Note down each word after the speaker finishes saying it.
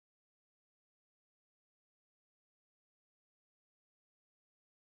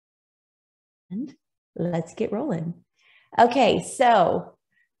And let's get rolling. Okay, so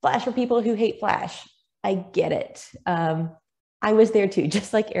Flash for people who hate Flash. I get it. I was there too.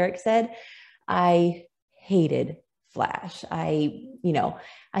 Just like Eric said, I hated Flash. I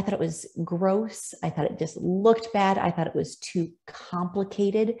thought it was gross. I thought it just looked bad. I thought it was too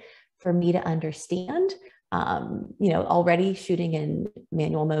complicated for me to understand. Already shooting in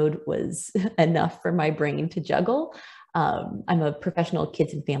manual mode was enough for my brain to juggle. I'm a professional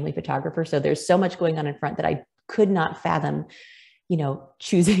kids and family photographer, so there's so much going on in front that I could not fathom,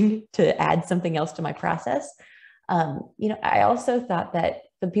 choosing to add something else to my process. I also thought that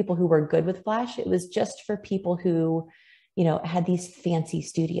the people who were good with Flash, it was just for people who, had these fancy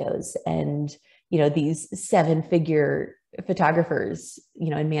studios and, these seven-figure photographers,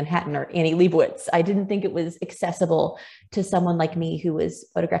 in Manhattan, or Annie Leibovitz. I didn't think it was accessible to someone like me who was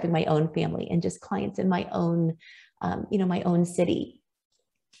photographing my own family and just clients in my own, my own city.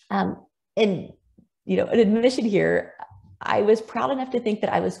 And, an admission here, I was proud enough to think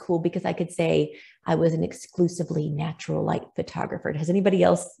that I was cool because I could say I was an exclusively natural light photographer. Has anybody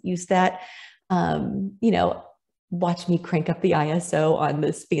else used that? Watch me crank up the ISO on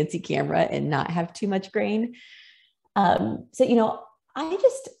this fancy camera and not have too much grain. I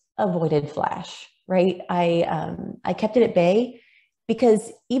just avoided Flash, right? I kept it at bay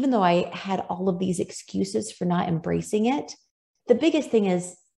because even though I had all of these excuses for not embracing it, the biggest thing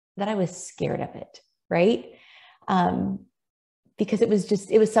is that I was scared of it, right? Because it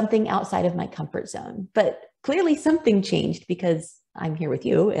was something outside of my comfort zone. But clearly something changed because I'm here with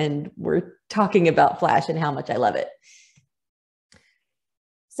you and we're talking about Flash and how much I love it.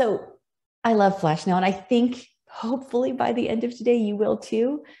 So I love Flash now, and I think hopefully by the end of today you will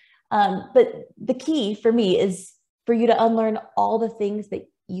too. But the key for me is for you to unlearn all the things that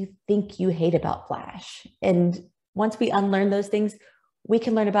you think you hate about Flash. And once we unlearn those things, we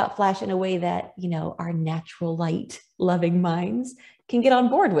can learn about Flash in a way that, our natural light loving minds can get on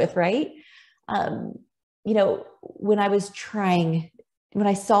board with, right? When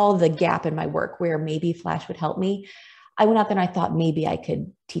I saw the gap in my work where maybe Flash would help me, I went out there and I thought maybe I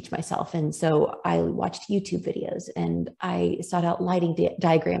could teach myself. And so I watched YouTube videos and I sought out lighting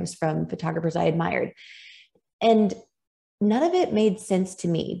diagrams from photographers I admired. And none of it made sense to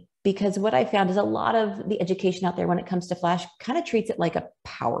me, because what I found is a lot of the education out there when it comes to Flash kind of treats it like a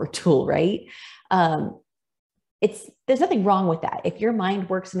power tool, right? There's nothing wrong with that. If your mind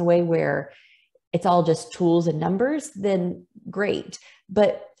works in a way where it's all just tools and numbers, then great.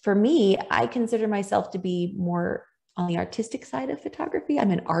 But for me, I consider myself to be more on the artistic side of photography.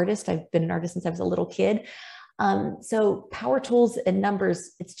 I'm an artist. I've been an artist since I was a little kid. So power tools and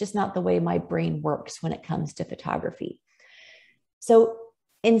numbers, it's just not the way my brain works when it comes to photography. So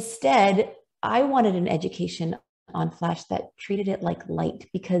instead, I wanted an education on Flash that treated it like light,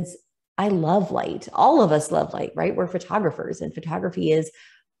 because I love light. All of us love light, right? We're photographers, and photography is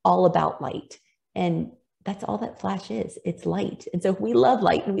all about light. And that's all that Flash is. It's light. And so if we love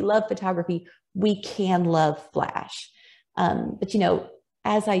light and we love photography, we can love Flash. But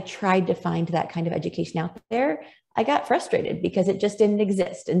as I tried to find that kind of education out there, I got frustrated because it just didn't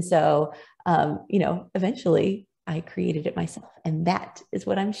exist. And so, eventually I created it myself. And that is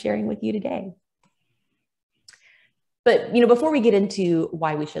what I'm sharing with you today. But, before we get into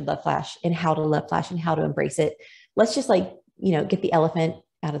why we should love Flash and how to love Flash and how to embrace it, let's just get the elephant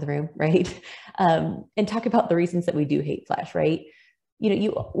out of the room, right? And talk about the reasons that we do hate Flash, right?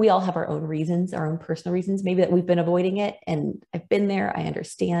 We all have our own reasons, our own personal reasons, maybe that we've been avoiding it. And I've been there. I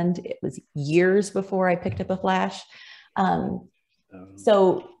understand. It was years before I picked up a Flash.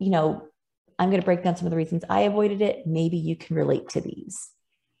 So, I'm going to break down some of the reasons I avoided it. Maybe you can relate to these.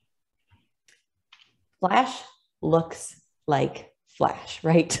 Flash looks like Flash,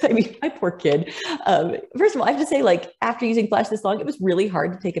 right? I mean, my poor kid. First of all, I have to say, after using Flash this long, it was really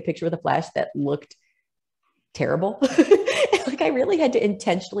hard to take a picture with a Flash that looked terrible. I really had to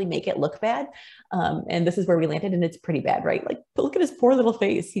intentionally make it look bad. And this is where we landed, and it's pretty bad, right? Look at his poor little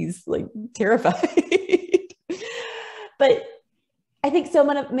face. He's terrified. But I think so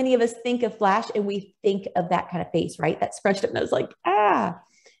many of us think of Flash and we think of that kind of face, right? That scrunched up nose,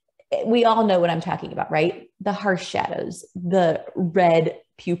 we all know what I'm talking about, right? The harsh shadows, the red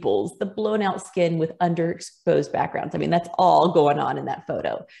pupils, the blown out skin with underexposed backgrounds. I mean, that's all going on in that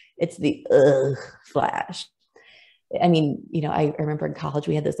photo. It's the Flash. I mean, I remember in college,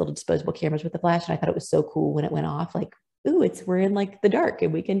 we had those little disposable cameras with the Flash, and I thought it was so cool when it went off, we're in the dark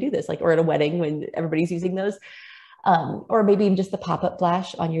and we can do this, or at a wedding when everybody's using those. Or maybe even just the pop-up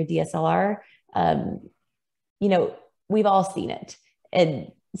Flash on your DSLR. We've all seen it.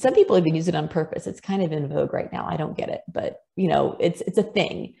 And some people even use it on purpose. It's kind of in vogue right now. I don't get it, but it's a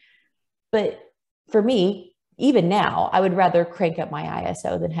thing. But for me, even now, I would rather crank up my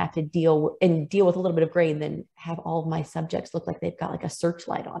ISO than have to deal with a little bit of grain than have all of my subjects look like they've got like a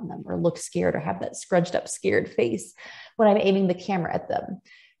searchlight on them or look scared or have that scrunched up scared face when I'm aiming the camera at them.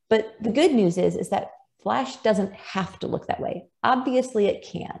 But the good news is that flash doesn't have to look that way. Obviously it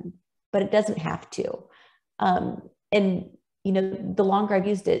can, but it doesn't have to. And the longer I've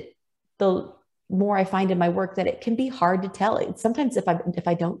used it, the more I find in my work that it can be hard to tell. Sometimes if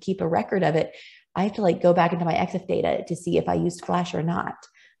I don't keep a record of it, I have to like go back into my EXIF data to see if I used flash or not.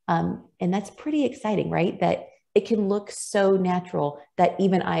 And that's pretty exciting, right? That it can look so natural that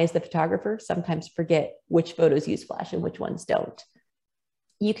even I, as the photographer, sometimes forget which photos use flash and which ones don't.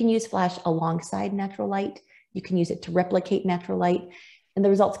 You can use flash alongside natural light. You can use it to replicate natural light. And the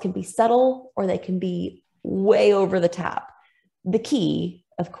results can be subtle or they can be way over the top. The key,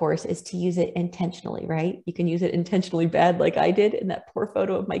 of course, is to use it intentionally, right? You can use it intentionally bad like I did in that poor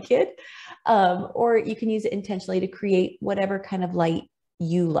photo of my kid. Or you can use it intentionally to create whatever kind of light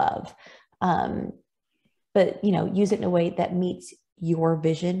you love. But use it in a way that meets your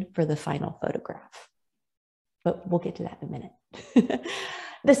vision for the final photograph. But we'll get to that in a minute.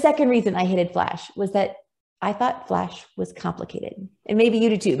 The second reason I hated flash was that I thought flash was complicated. And maybe you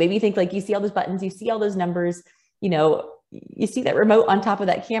do too. Maybe you think like you see all those buttons, you see all those numbers, you see that remote on top of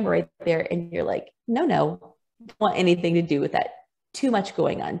that camera right there, and you're like, no, don't want anything to do with that. Too much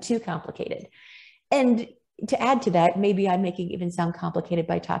going on, too complicated. And to add to that, maybe I'm making it even sound complicated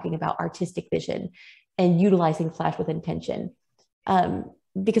by talking about artistic vision and utilizing flash with intention.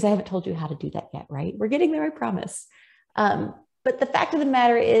 Because I haven't told you how to do that yet, right? We're getting there, I promise. But the fact of the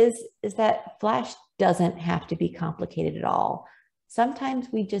matter is that flash doesn't have to be complicated at all. Sometimes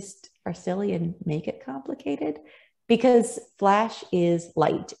we just are silly and make it complicated because flash is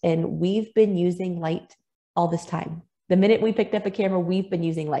light, and we've been using light all this time. The minute we picked up a camera, we've been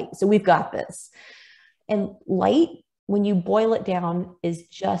using light. So we've got this. And light, when you boil it down, is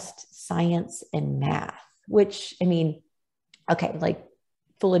just science and math, which, okay, like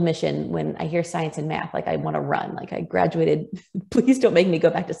full admission, when I hear science and math, like I want to run, like I graduated. Please don't make me go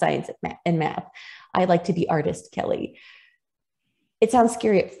back to science and math. I like to be artist, Kelly. It sounds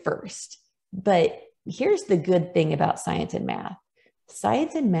scary at first, but here's the good thing about science and math.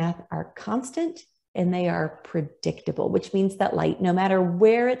 Science and math are constant and they are predictable, which means that light, no matter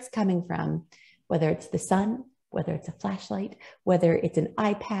where it's coming from, whether it's the sun, whether it's a flashlight, whether it's an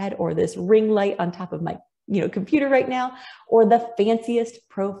iPad or this ring light on top of my computer right now, or the fanciest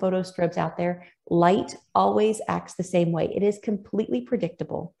pro photo strobes out there, light always acts the same way. It is completely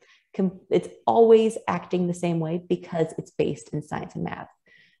predictable. It's always acting the same way because it's based in science and math.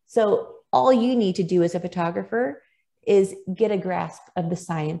 So all you need to do as a photographer is get a grasp of the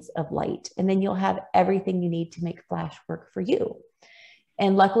science of light, and then you'll have everything you need to make flash work for you.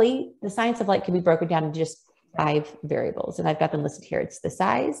 And luckily, the science of light can be broken down into just 5 variables, and I've got them listed here. It's the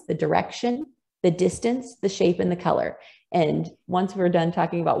size, the direction, the distance, the shape, and the color. And once we're done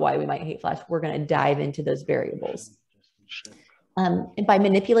talking about why we might hate flash, we're going to dive into those variables. And by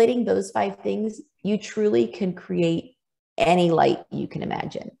manipulating those 5 things, you truly can create any light you can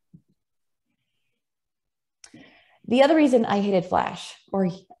imagine. The other reason I hated flash, or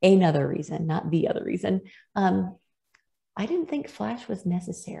another reason, not the other reason, I didn't think flash was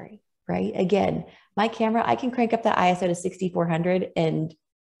necessary, right? Again, my camera, I can crank up the ISO to 6400 and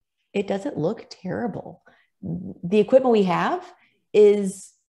it doesn't look terrible. The equipment we have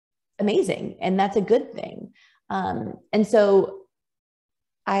is amazing, and that's a good thing. And so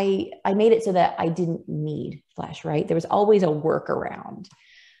I made it so that I didn't need flash, right? There was always a workaround.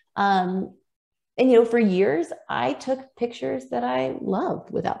 And for years, I took pictures that I loved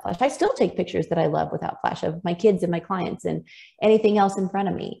without flash. I still take pictures that I love without flash of my kids and my clients and anything else in front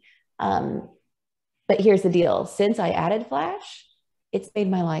of me. But here's the deal. Since I added flash, it's made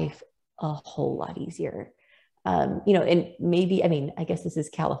my life a whole lot easier. And maybe, I guess this is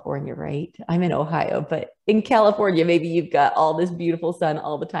California, right? I'm in Ohio, but in California, maybe you've got all this beautiful sun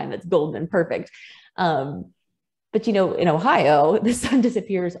all the time that's golden and perfect. But in Ohio, the sun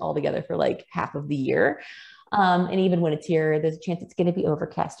disappears altogether for like half of the year. And even when it's here, there's a chance it's going to be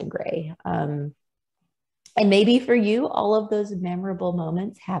overcast and gray. And maybe for you, all of those memorable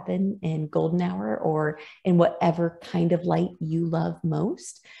moments happen in golden hour or in whatever kind of light you love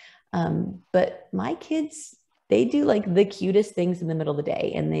most. But my kids, they do like the cutest things in the middle of the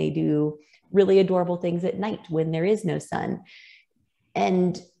day, and they do really adorable things at night when there is no sun.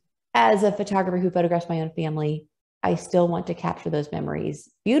 And as a photographer who photographs my own family, I still want to capture those memories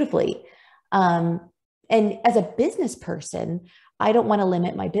beautifully. And as a business person, I don't want to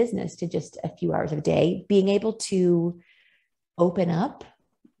limit my business to just a few hours a day. Being able to open up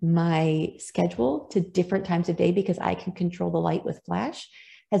my schedule to different times of day because I can control the light with flash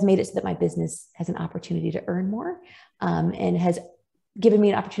has made it so that my business has an opportunity to earn more, and has given me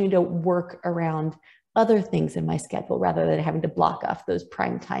an opportunity to work around other things in my schedule rather than having to block off those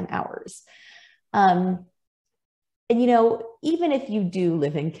prime time hours. And, you know, even if you do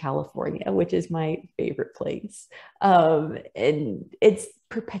live in California, which is my favorite place, and it's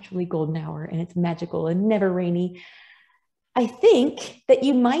perpetually golden hour and it's magical and never rainy, I think that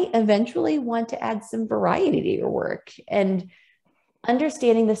you might eventually want to add some variety to your work. And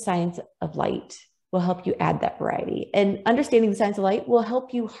understanding the science of light will help you add that variety. And understanding the science of light will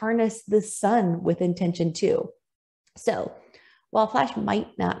help you harness the sun with intention too. So while flash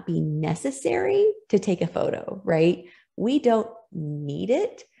might not be necessary to take a photo, right? We don't need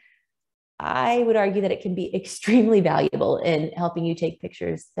it. I would argue that it can be extremely valuable in helping you take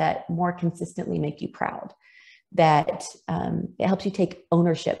pictures that more consistently make you proud, that it helps you take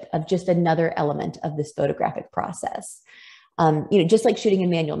ownership of just another element of this photographic process. Just like shooting in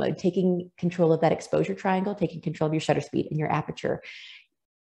manual mode, taking control of that exposure triangle, taking control of your shutter speed and your aperture,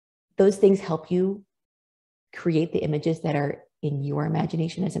 those things help you create the images that are in your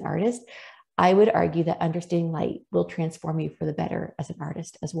imagination as an artist. I would argue that understanding light will transform you for the better as an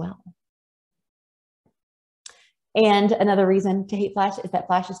artist as well. And another reason to hate flash is that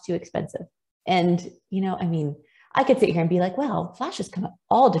flash is too expensive. And, I could sit here and be like, well, flashes come at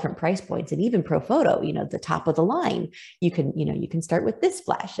all different price points, and even pro photo, the top of the line, you can start with this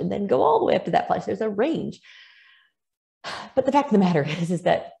flash and then go all the way up to that flash. There's a range. But the fact of the matter is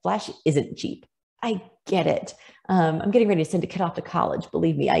that flash isn't cheap. I get it. I'm getting ready to send a kid off to college.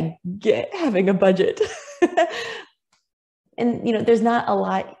 Believe me, I get having a budget. And, there's not a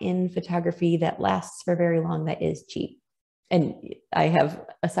lot in photography that lasts for very long that is cheap. And I have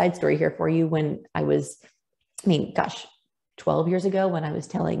a side story here for you. When I was, 12 years ago, when I was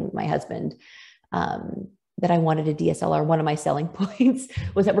telling my husband that I wanted a DSLR, one of my selling points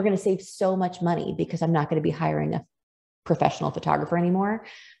was that we're going to save so much money because I'm not going to be hiring a professional photographer anymore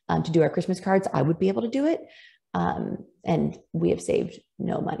to do our Christmas cards. I would be able to do it. And we have saved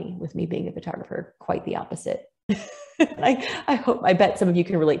no money with me being a photographer, quite the opposite. I bet some of you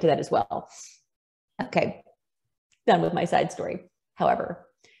can relate to that as well. Okay, done with my side story. However,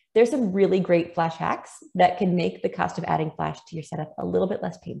 there's some really great flash hacks that can make the cost of adding flash to your setup a little bit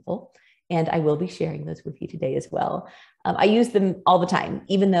less painful. And I will be sharing those with you today as well. I use them all the time,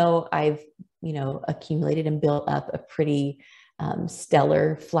 even though I've, accumulated and built up a pretty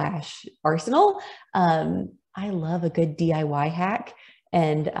stellar flash arsenal. I love a good DIY hack.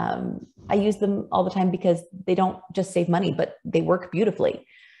 And I use them all the time because they don't just save money, but they work beautifully.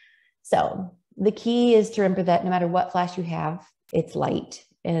 So the key is to remember that no matter what flash you have, it's light.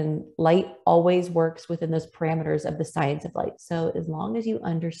 And light always works within those parameters of the science of light. So as long as you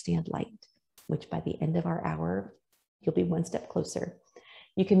understand light, which by the end of our hour, you'll be one step closer,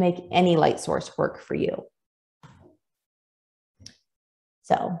 you can make any light source work for you.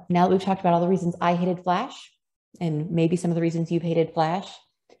 So now that we've talked about all the reasons I hated flash, and maybe some of the reasons you've hated flash,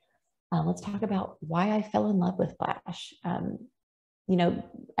 let's talk about why I fell in love with flash. I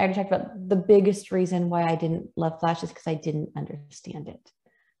already talked about the biggest reason why I didn't love flash is because I didn't understand it.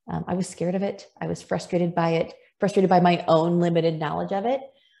 I was scared of it. I was frustrated by it, frustrated by my own limited knowledge of it.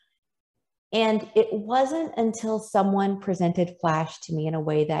 And it wasn't until someone presented flash to me in a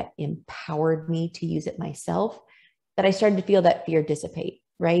way that empowered me to use it myself that I started to feel that fear dissipate,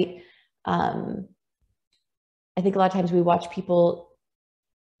 right? I think a lot of times we watch people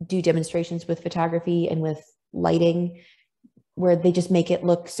do demonstrations with photography and with lighting where they just make it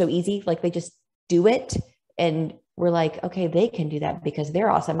look so easy, like they just do it. And we're like, okay, they can do that because they're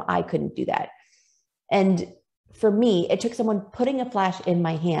awesome. I couldn't do that. And for me, it took someone putting a flash in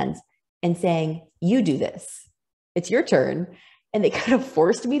my hands and saying, you do this, it's your turn. And they kind of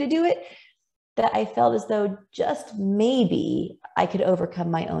forced me to do it, that I felt as though just maybe I could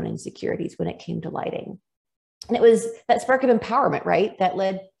overcome my own insecurities when it came to lighting. And it was that spark of empowerment, right? That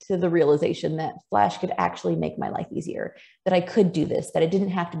led to the realization that flash could actually make my life easier, that I could do this, that it didn't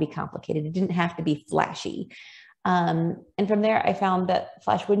have to be complicated. It didn't have to be flashy. And from there, I found that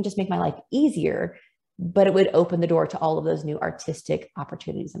flash wouldn't just make my life easier, but it would open the door to all of those new artistic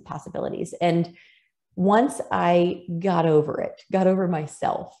opportunities and possibilities. And once I got over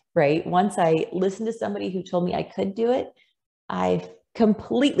myself, right? Once I listened to somebody who told me I could do it, I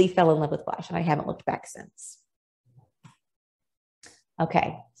completely fell in love with flash and I haven't looked back since.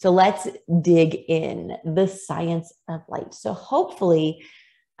 Okay, so let's dig in the science of light. So hopefully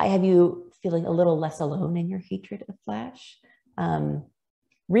I have you feeling a little less alone in your hatred of flash.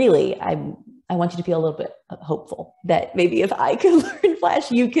 Really, I'm I want you to feel a little bit hopeful that maybe if I could learn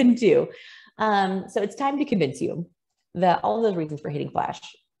Flash, you can too. So it's time to convince you that all of those reasons for hating Flash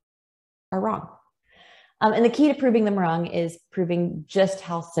are wrong. And the key to proving them wrong is proving just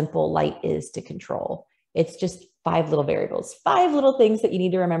how simple light is to control. It's just 5 little variables, 5 little things that you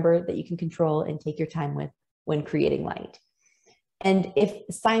need to remember that you can control and take your time with when creating light. And if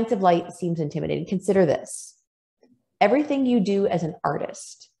science of light seems intimidating, consider this. Everything you do as an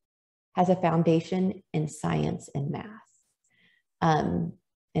artist has a foundation in science and math.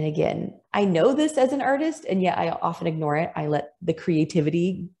 And again, I know this as an artist, and yet I often ignore it. I let the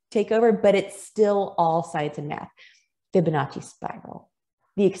creativity take over, but it's still all science and math. Fibonacci spiral,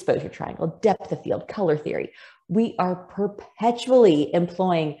 the exposure triangle, depth of field, color theory. We are perpetually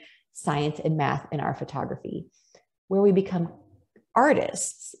employing science and math in our photography. Where we become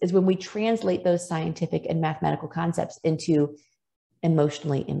artists is when we translate those scientific and mathematical concepts into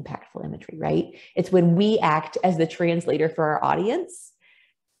emotionally impactful imagery, right? It's when we act as the translator for our audience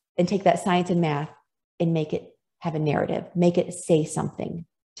and take that science and math and make it have a narrative, make it say something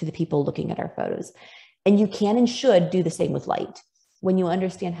to the people looking at our photos. And you can and should do the same with light. When you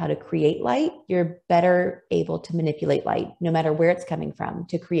understand how to create light, you're better able to manipulate light, no matter where it's coming from,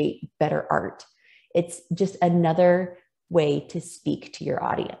 to create better art. It's just another way to speak to your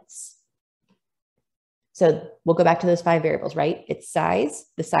audience. So we'll go back to those 5 variables, right? It's size,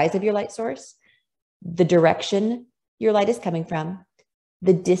 the size of your light source, the direction your light is coming from,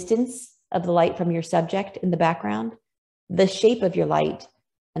 the distance of the light from your subject in the background, the shape of your light,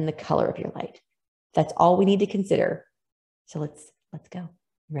 and the color of your light. That's all we need to consider. So let's go.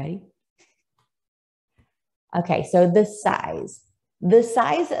 Ready? Okay, so the size. The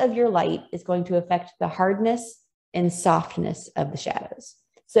size of your light is going to affect the hardness and softness of the shadows.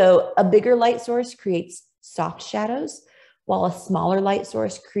 So a bigger light source creates soft shadows, while a smaller light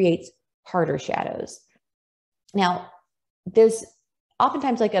source creates harder shadows. Now, there's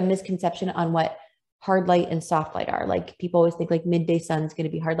oftentimes like a misconception on what hard light and soft light are. Like people always think like midday sun is going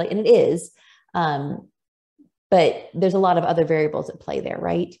to be hard light, and it is. But there's a lot of other variables at play there,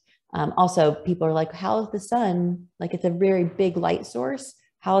 right? Also, people are like, how is the sun? Like it's a very big light source.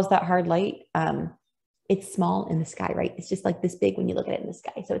 How is that hard light? It's small in the sky, right? It's just like this big when you look at it in the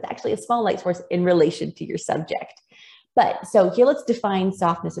sky. So it's actually a small light source in relation to your subject. But so here, let's define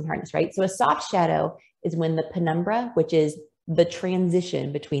softness and hardness, right? So a soft shadow is when the penumbra, which is the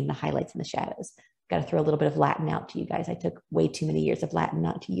transition between the highlights and the shadows. Got to throw a little bit of Latin out to you guys. I took way too many years of Latin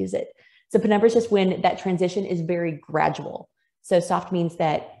not to use it. So penumbra is just when that transition is very gradual. So soft means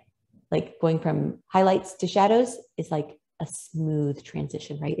that like going from highlights to shadows is like a smooth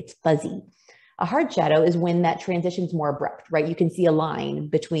transition, right? It's fuzzy. A hard shadow is when that transition is more abrupt, right? You can see a line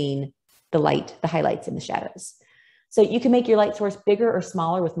between the light, the highlights, and the shadows. So you can make your light source bigger or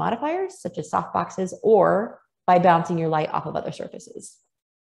smaller with modifiers, such as soft boxes, or by bouncing your light off of other surfaces.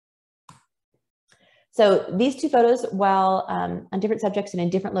 So these 2 photos, while on different subjects and in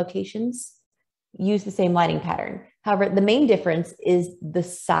different locations, use the same lighting pattern. However, the main difference is the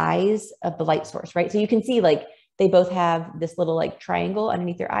size of the light source, right? So you can see like they both have this little like triangle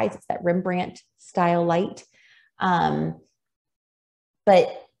underneath their eyes. It's that Rembrandt style light. But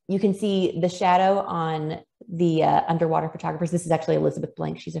you can see the shadow on the underwater photographers. This is actually Elizabeth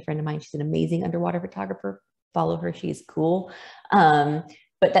Blank. She's a friend of mine. She's an amazing underwater photographer. Follow her. She's cool.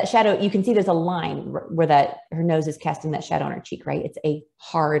 But that shadow, you can see there's a line where that her nose is casting that shadow on her cheek, right? It's a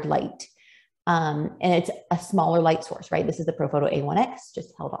hard light. And it's a smaller light source, right? This is the ProPhoto A1X,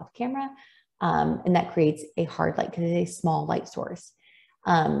 just held off camera. And that creates a hard light because it's a small light source.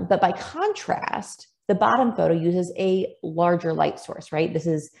 But by contrast, the bottom photo uses a larger light source, right? This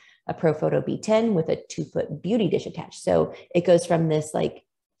is a ProPhoto B10 with a 2-foot beauty dish attached. So it goes from this like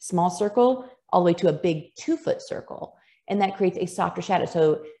small circle all the way to a big 2-foot circle. And that creates a softer shadow.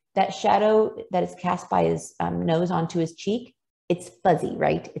 So that shadow that is cast by his nose onto his cheek, it's fuzzy,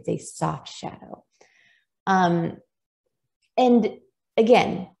 right? It's a soft shadow. And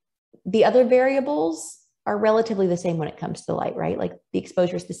again, the other variables are relatively the same when it comes to the light, right? Like the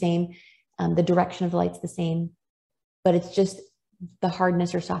exposure is the same, the direction of the light's the same, but it's just the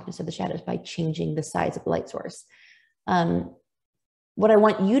hardness or softness of the shadows by changing the size of the light source. What I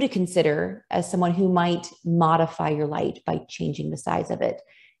want you to consider as someone who might modify your light by changing the size of it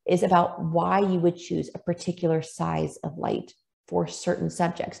is about why you would choose a particular size of light for certain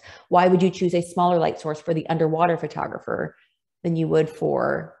subjects. Why would you choose a smaller light source for the underwater photographer than you would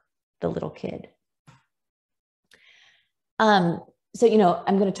for the little kid? So, you know,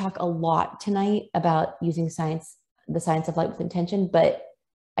 I'm going to talk a lot tonight about using science, the science of light with intention, but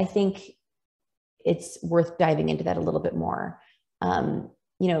I think it's worth diving into that a little bit more.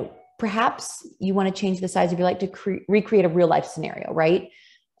 You know, perhaps you want to change the size of your light to recreate a real life scenario, right?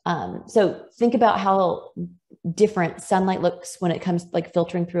 So think about how different sunlight looks when it comes like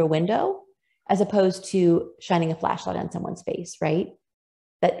filtering through a window, as opposed to shining a flashlight on someone's face, right?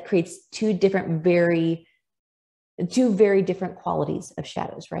 That creates two very different qualities of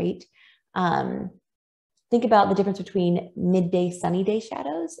shadows, right? Think about the difference between midday sunny day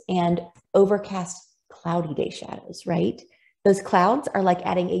shadows and overcast cloudy day shadows, right? Those clouds are like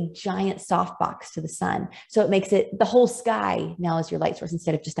adding a giant softbox to the sun. So it makes it the whole sky now is your light source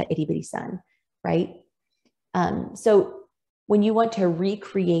instead of just that itty bitty sun, right? So when you want to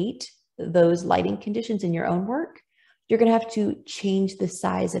recreate those lighting conditions in your own work, you're going to have to change the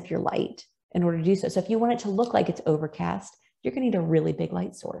size of your light in order to do so. So if you want it to look like it's overcast, you're going to need a really big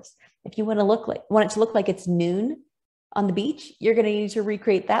light source. If you want it to look like it's noon on the beach, you're going to need to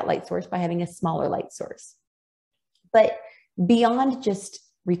recreate that light source by having a smaller light source. But beyond just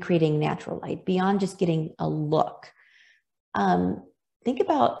recreating natural light, beyond just getting a look, think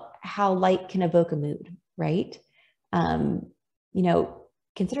about how light can evoke a mood, right?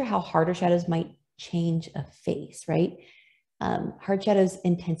 Consider how harder shadows might change a face, right? Hard shadows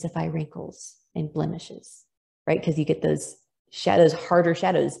intensify wrinkles and blemishes, right? Because you get those shadows, harder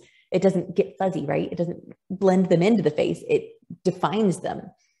shadows. It doesn't get fuzzy, right? It doesn't blend them into the face. It defines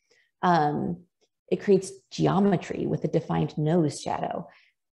them. It creates geometry with a defined nose shadow.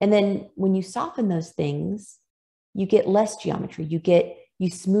 And then when you soften those things, you get less geometry. You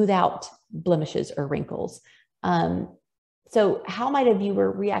smooth out blemishes or wrinkles. So how might a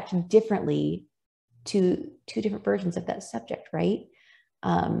viewer react differently to two different versions of that subject, right?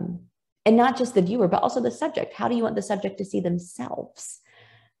 And not just the viewer, but also the subject. How do you want the subject to see themselves?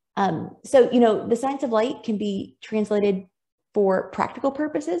 So, the science of light can be translated for practical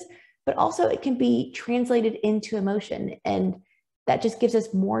purposes, but also it can be translated into emotion. And that just gives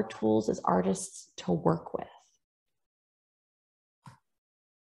us more tools as artists to work with.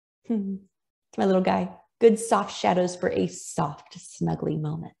 It's my little guy. Good soft shadows for a soft, snuggly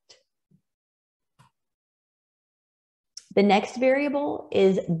moment. The next variable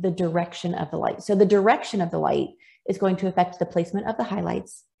is the direction of the light. So the direction of the light is going to affect the placement of the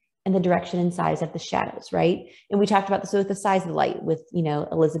highlights and the direction and size of the shadows, right? And we talked about this with the size of the light with,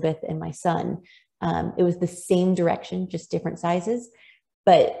 Elizabeth and my son. It was the same direction, just different sizes,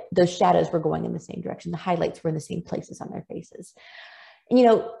 but those shadows were going in the same direction. The highlights were in the same places on their faces.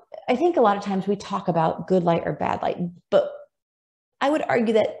 I think a lot of times we talk about good light or bad light, but I would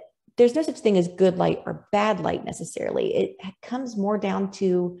argue that there's no such thing as good light or bad light necessarily. It comes more down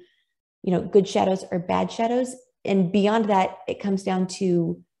to, good shadows or bad shadows. And beyond that, it comes down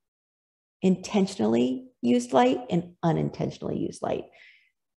to intentionally used light and unintentionally used light.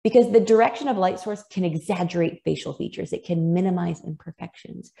 Because the direction of a light source can exaggerate facial features. It can minimize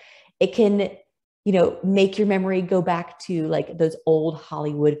imperfections. It can, make your memory go back to like those old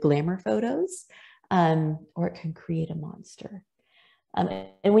Hollywood glamour photos, or it can create a monster.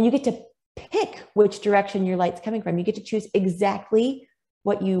 And when you get to pick which direction your light's coming from, you get to choose exactly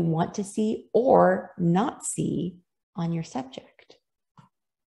what you want to see or not see on your subject.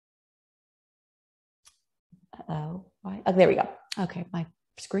 Oh, there we go. Okay, my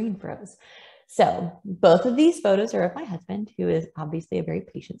screen froze. So both of these photos are of my husband, who is obviously a very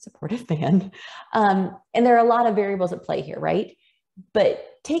patient, supportive man. And there are a lot of variables at play here, right? But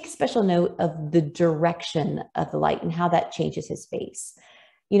take special note of the direction of the light and how that changes his face.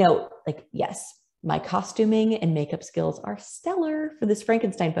 Yes, my costuming and makeup skills are stellar for this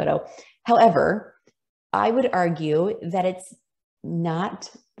Frankenstein photo. However, I would argue that it's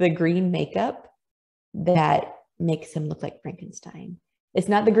not the green makeup that makes him look like Frankenstein. It's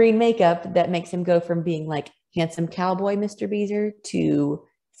not the green makeup that makes him go from being like handsome cowboy Mr. Beiser to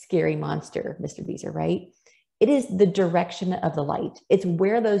scary monster Mr. Beiser, right? It is the direction of the light. It's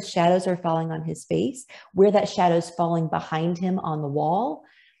where those shadows are falling on his face, where that shadow's falling behind him on the wall,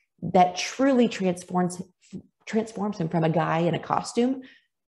 that truly transforms him from a guy in a costume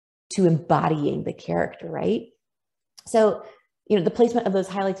to embodying the character, right? So, the placement of those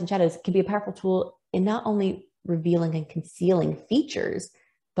highlights and shadows can be a powerful tool in not only revealing and concealing features,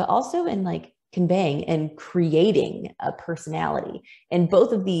 but also in like conveying and creating a personality. And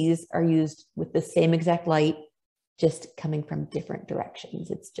both of these are used with the same exact light, just coming from different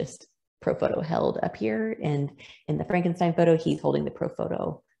directions. It's just Profoto held up here, and in the Frankenstein photo, he's holding the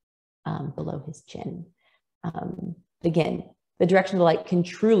Profoto below his chin. Again, the direction of the light can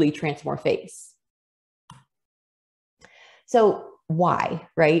truly transform face. So why,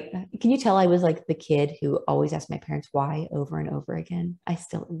 right? Can you tell I was like the kid who always asked my parents why over and over again? I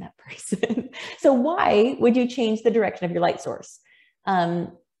still am that person. So why would you change the direction of your light source?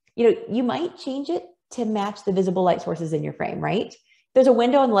 You might change it to match the visible light sources in your frame, right? There's a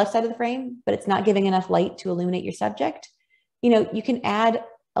window on the left side of the frame, but it's not giving enough light to illuminate your subject. You can add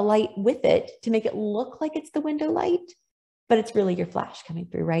a light with it to make it look like it's the window light, but it's really your flash coming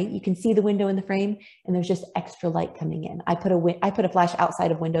through, right? You can see the window in the frame and there's just extra light coming in. I put a flash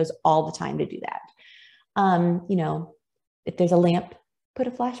outside of windows all the time to do that. If there's a lamp, put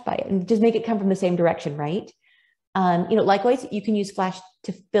a flash by it and just make it come from the same direction, right? Likewise, you can use flash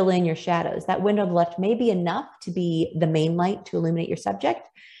to fill in your shadows. That window on the left may be enough to be the main light to illuminate your subject,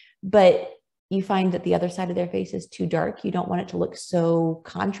 but you find that the other side of their face is too dark. You don't want it to look so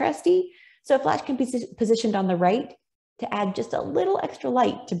contrasty. So flash can be positioned on the right to add just a little extra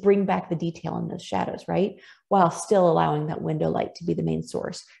light to bring back the detail in those shadows, right? While still allowing that window light to be the main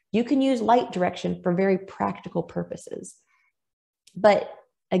source. You can use light direction for very practical purposes. But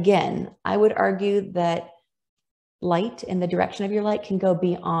again, I would argue that light and the direction of your light can go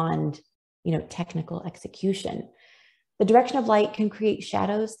beyond, technical execution. The direction of light can create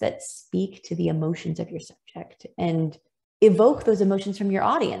shadows that speak to the emotions of your subject and evoke those emotions from your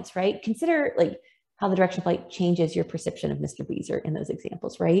audience, right? Consider how the direction of light changes your perception of Mr. Beiser in those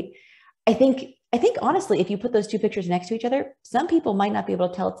examples, right? I think honestly, if you put those two pictures next to each other, some people might not be able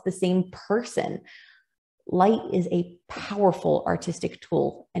to tell it's the same person. Light is a powerful artistic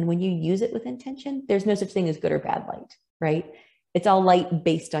tool. And when you use it with intention, there's no such thing as good or bad light, right? It's all light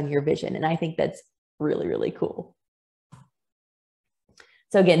based on your vision. And I think that's really, really cool.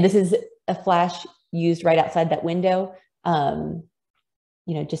 So again, this is a flash used right outside that window.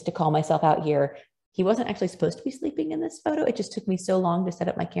 Just to call myself out here, he wasn't actually supposed to be sleeping in this photo. It just took me so long to set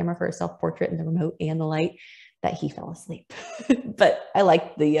up my camera for a self-portrait and the remote and the light that he fell asleep. But I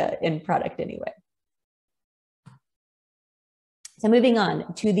liked the end product anyway. So moving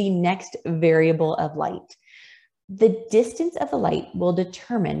on to the next variable of light. The distance of the light will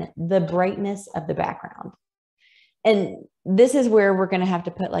determine the brightness of the background. And this is where we're going to have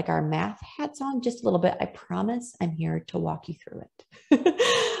to put our math hats on just a little bit. I promise I'm here to walk you through it.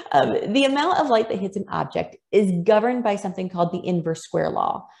 The amount of light that hits an object is governed by something called the inverse square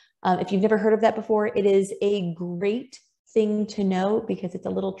law. If you've never heard of that before, it is a great thing to know because it's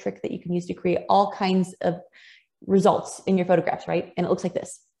a little trick that you can use to create all kinds of results in your photographs, right? And it looks like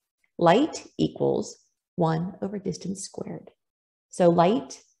this. Light equals 1 over distance squared. So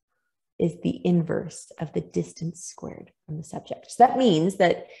light is the inverse of the distance squared from the subject. So that means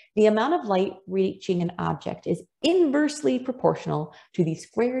that the amount of light reaching an object is inversely proportional to the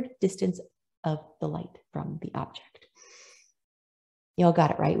squared distance of the light from the object. You all got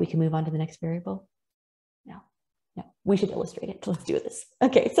it, right? We can move on to the next variable. No, we should illustrate it. Let's do this.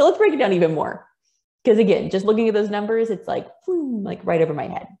 Okay, so let's break it down even more. Because again, just looking at those numbers, it's like right over my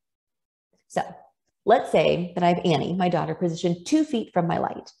head. So let's say that I have Annie, my daughter, positioned 2 feet from my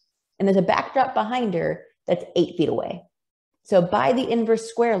light. And there's a backdrop behind her that's 8 feet away. So by the inverse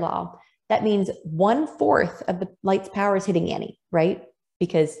square law, that means 1/4 of the light's power is hitting Annie, right?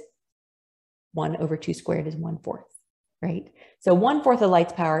 Because 1 over 2 squared is 1/4, right? So 1/4 of the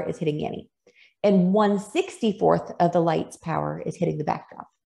light's power is hitting Annie. And 1/64 of the light's power is hitting the backdrop,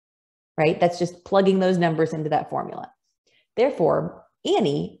 right? That's just plugging those numbers into that formula. Therefore,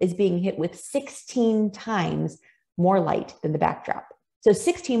 Annie is being hit with 16 times more light than the backdrop. So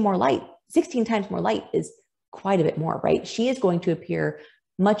 16 times more light is quite a bit more, right? She is going to appear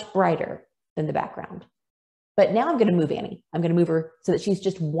much brighter than the background. But now I'm going to move Annie. I'm going to move her so that she's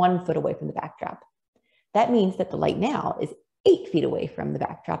just 1 foot away from the backdrop. That means that the light now is 8 feet away from the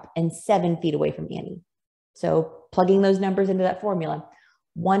backdrop and 7 feet away from Annie. So plugging those numbers into that formula,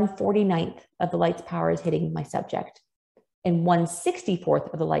 1/49th of the light's power is hitting my subject and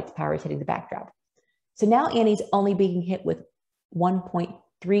 1/64th of the light's power is hitting the backdrop. So now Annie's only being hit with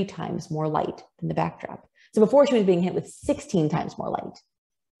 1.3 times more light than the backdrop. So before she was being hit with 16 times more light.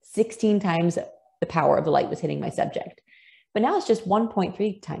 16 times the power of the light was hitting my subject. But now it's just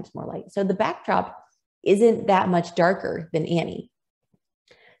 1.3 times more light. So the backdrop isn't that much darker than Annie.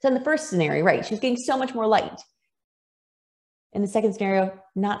 So in the first scenario, right, she's getting so much more light. In the second scenario,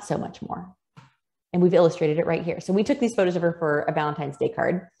 not so much more. And we've illustrated it right here. So we took these photos of her for a Valentine's Day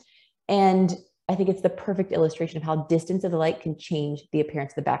card. And I think it's the perfect illustration of how distance of the light can change the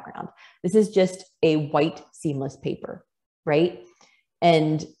appearance of the background. This is just a white seamless paper, right?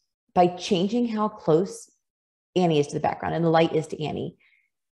 And by changing how close Annie is to the background and the light is to Annie,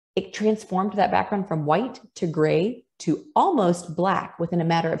 it transformed that background from white to gray to almost black within a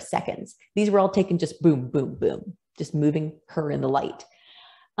matter of seconds. These were all taken just boom, boom, boom, just moving her in the light.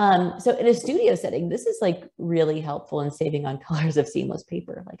 So in a studio setting, this is like really helpful in saving on colors of seamless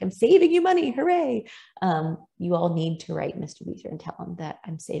paper. Like, I'm saving you money, hooray. You all need to write Mr. Beiser and tell him that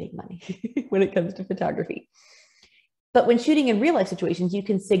I'm saving money when it comes to photography. But when shooting in real life situations, you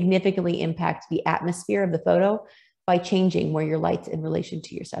can significantly impact the atmosphere of the photo by changing where your light's in relation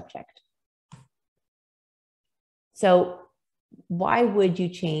to your subject. So why would you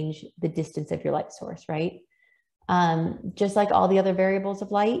change the distance of your light source, right? Just like all the other variables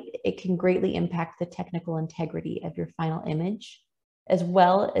of light, it can greatly impact the technical integrity of your final image, as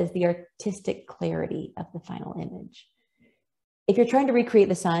well as the artistic clarity of the final image. If you're trying to recreate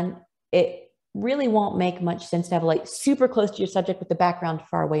the sun, it really won't make much sense to have a light super close to your subject with the background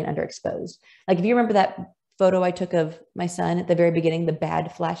far away and underexposed. Like, if you remember that photo I took of my son at the very beginning, the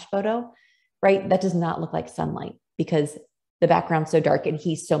bad flash photo, right? That does not look like sunlight because the background's so dark and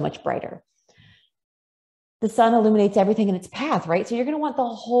he's so much brighter. The sun illuminates everything in its path, right? So you're going to want the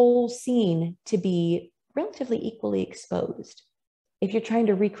whole scene to be relatively equally exposed. If you're trying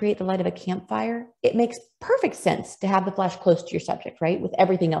to recreate the light of a campfire, it makes perfect sense to have the flash close to your subject, right? With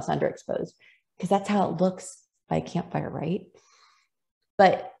everything else underexposed, because that's how it looks by a campfire, right?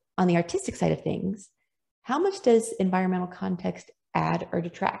 But on the artistic side of things, how much does environmental context add or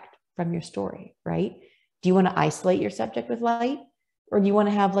detract from your story, right? Do you want to isolate your subject with light? Or do you want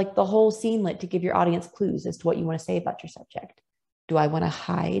to have like the whole scene lit to give your audience clues as to what you want to say about your subject? Do I want to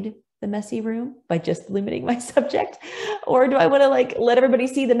hide the messy room by just limiting my subject? Or do I want to like let everybody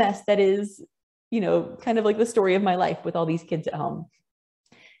see the mess that is, kind of like the story of my life with all these kids at home?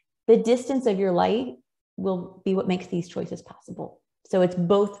 The distance of your light will be what makes these choices possible. So it's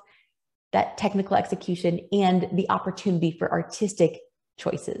both that technical execution and the opportunity for artistic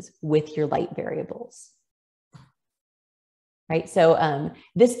choices with your light variables. Right. So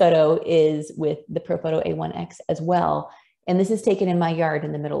this photo is with the ProPhoto A1X as well. And this is taken in my yard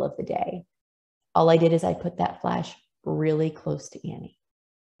in the middle of the day. All I did is I put that flash really close to Annie.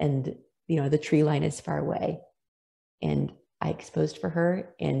 And, the tree line is far away. And I exposed for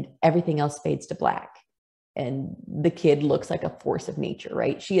her and everything else fades to black. And the kid looks like a force of nature,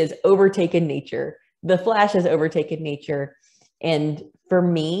 right? She has overtaken nature. The flash has overtaken nature. And for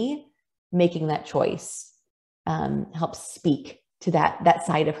me, making that choice helps speak to that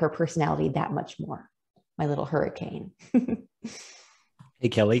side of her personality that much more. My little hurricane. Hey,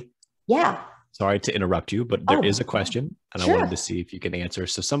 Kelly. Yeah. Sorry to interrupt you, but there is a question and sure. I wanted to see if you can answer.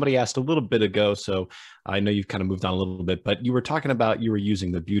 So somebody asked a little bit ago, so I know you've kind of moved on a little bit, but you were talking about you were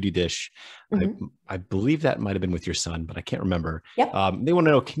using the beauty dish. Mm-hmm. I believe that might've been with your son, but I can't remember. Yep. They want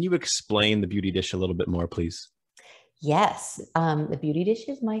to know, can you explain the beauty dish a little bit more, please? Yes, the beauty dish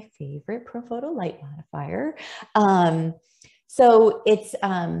is my favorite ProPhoto light modifier. So it's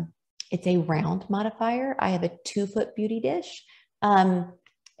a round modifier. I have a 2-foot beauty dish.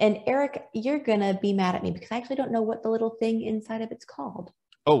 And Eric, you're gonna be mad at me because I actually don't know what the little thing inside of it's called.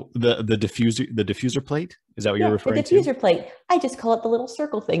 Oh, the diffuser plate? Is that what you're referring to? The diffuser plate. I just call it the little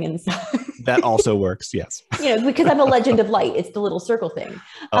circle thing inside. That also works, yes. Because I'm a legend of light. It's the little circle thing.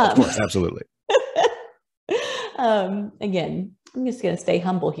 Of course, absolutely. Again, I'm just going to stay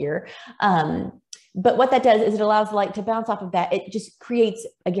humble here. But what that does is it allows the light to bounce off of that. It just creates,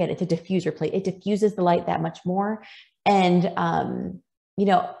 again, it's a diffuser plate. It diffuses the light that much more. And,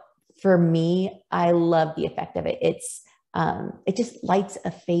 for me, I love the effect of it. It just lights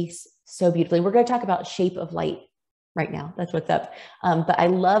a face so beautifully. We're going to talk about shape of light right now. That's what's up. But I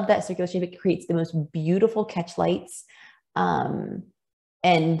love that circular shape. It creates the most beautiful catch lights. And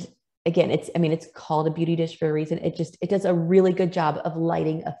again, it's called a beauty dish for a reason. It does a really good job of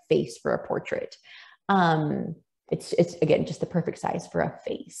lighting a face for a portrait. It's again, just the perfect size for a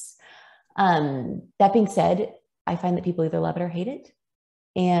face. That being said, I find that people either love it or hate it.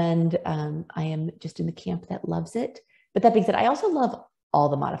 And I am just in the camp that loves it. But that being said, I also love all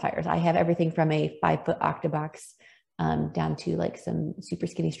the modifiers. I have everything from a 5-foot octabox down to like some super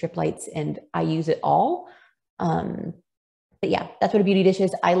skinny strip lights, and I use it all. But yeah, that's what a beauty dish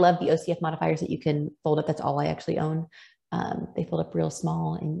is. I love the OCF modifiers that you can fold up. That's all I actually own. They fold up real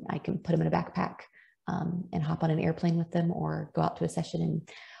small and I can put them in a backpack and hop on an airplane with them or go out to a session and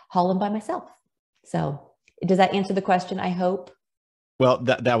haul them by myself. So does that answer the question, I hope? Well,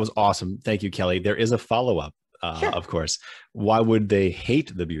 that was awesome. Thank you, Kelly. There is a follow-up, sure. Of course. Why would they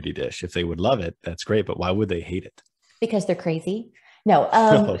hate the beauty dish? If they would love it, that's great. But why would they hate it? Because they're crazy. No.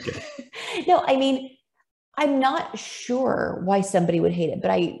 Okay. No, I mean, I'm not sure why somebody would hate it,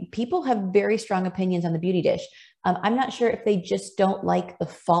 but people have very strong opinions on the beauty dish. I'm not sure if they just don't like the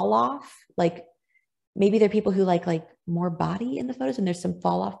fall off. Like maybe there are people who like more body in the photos and there's some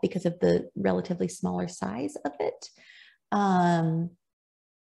fall off because of the relatively smaller size of it.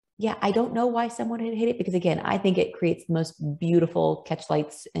 yeah, I don't know why someone would hate it, because again, I think it creates the most beautiful catch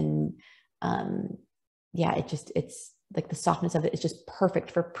lights, and yeah, it's like the softness of it is just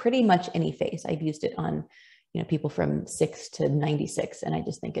perfect for pretty much any face. I've used it on, people from 6 to 96, and I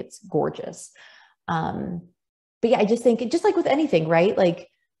just think it's gorgeous. But yeah, I just think just like with anything, right? Like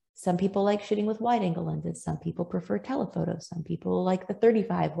some people like shooting with wide angle lenses. Some people prefer telephoto. Some people like the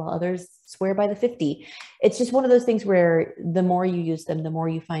 35, while others swear by the 50. It's just one of those things where the more you use them, the more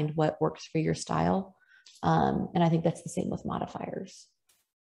you find what works for your style. And I think that's the same with modifiers.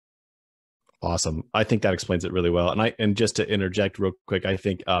 Awesome. I think that explains it really well. And just to interject real quick, I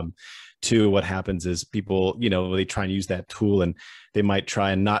think too, what happens is people, they try and use that tool, and they might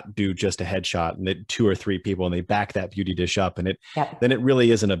try and not do just a headshot, and they 2 or 3 people, and they back that beauty dish up, and then it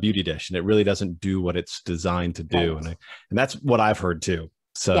really isn't a beauty dish, and it really doesn't do what it's designed to do. Right. And that's what I've heard too.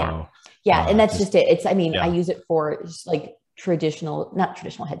 So yeah. And that's just it. I yeah. use it for just like not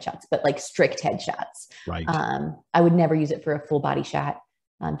traditional headshots, but like strict headshots. Right. I would never use it for a full body shot.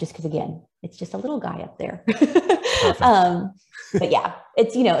 Just because, again, it's just a little guy up there. But yeah,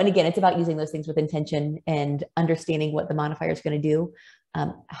 it's, and again, it's about using those things with intention and understanding what the modifier is going to do.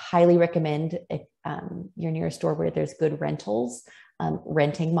 Highly recommend if you're near a store where there's good rentals,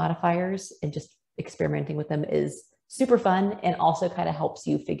 renting modifiers and just experimenting with them is super fun, and also kind of helps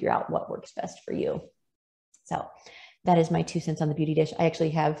you figure out what works best for you. So that is my 2 cents on the beauty dish. I actually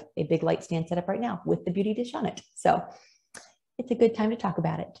have a big light stand set up right now with the beauty dish on it. So it's a good time to talk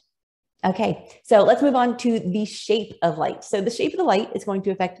about it. Okay, so let's move on to the shape of light. So the shape of the light is going to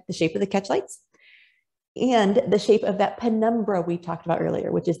affect the shape of the catch lights and the shape of that penumbra we talked about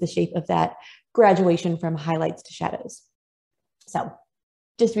earlier, which is the shape of that graduation from highlights to shadows. So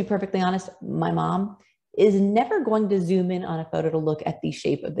just to be perfectly honest, my mom is never going to zoom in on a photo to look at the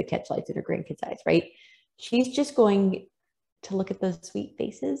shape of the catch lights in her grandkids' eyes, right? She's just going to look at those sweet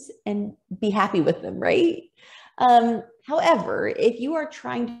faces and be happy with them, right? However, if you are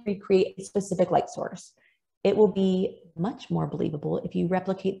trying to recreate a specific light source, it will be much more believable if you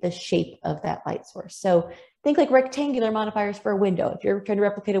replicate the shape of that light source. So think like rectangular modifiers for a window. If you're trying to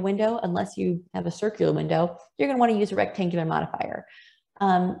replicate a window, unless you have a circular window, you're going to want to use a rectangular modifier.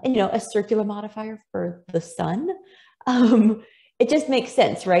 And a circular modifier for the sun, it just makes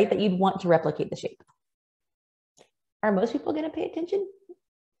sense, right? That you'd want to replicate the shape. Are most people going to pay attention?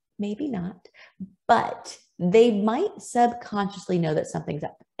 Maybe not, but they might subconsciously know that something's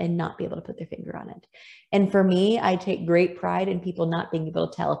up and not be able to put their finger on it. And for me, I take great pride in people not being able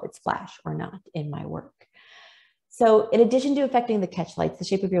to tell if it's flash or not in my work. So in addition to affecting the catch lights, the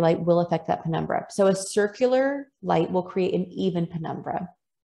shape of your light will affect that penumbra. So a circular light will create an even penumbra,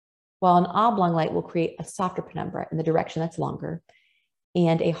 while an oblong light will create a softer penumbra in the direction that's longer,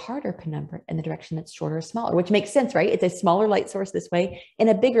 and a harder penumbra in the direction that's shorter or smaller, which makes sense, right? It's a smaller light source this way and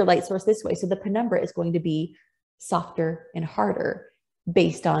a bigger light source this way. So the penumbra is going to be softer and harder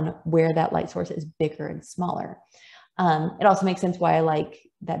based on where that light source is bigger and smaller. It also makes sense why I like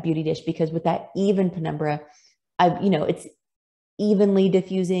that beauty dish, because with that even penumbra, it's evenly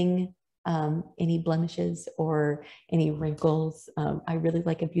diffusing any blemishes or any wrinkles. I really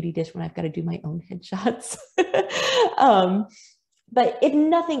like a beauty dish when I've got to do my own headshots. But if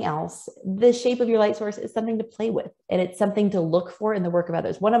nothing else, the shape of your light source is something to play with, and it's something to look for in the work of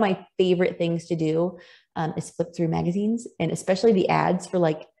others. One of my favorite things to do is flip through magazines, and especially the ads for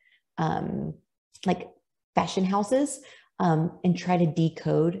like fashion houses, and try to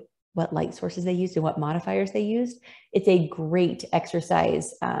decode what light sources they used and what modifiers they used. It's a great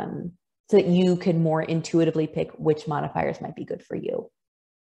exercise so that you can more intuitively pick which modifiers might be good for you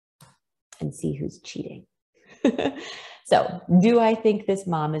and see who's cheating. So, do I think this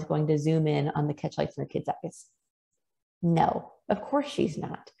mom is going to zoom in on the catch lights in her kids' eyes? No, of course she's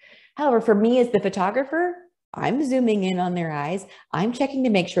not. However, for me as the photographer, I'm zooming in on their eyes. I'm checking to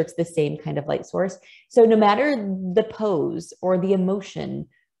make sure it's the same kind of light source. So no matter the pose or the emotion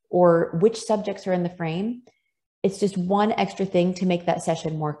or which subjects are in the frame, it's just one extra thing to make that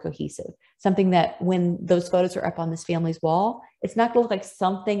session more cohesive. Something that when those photos are up on this family's wall, it's not going to look like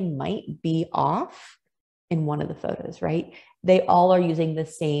something might be off in one of the photos, right? They all are using the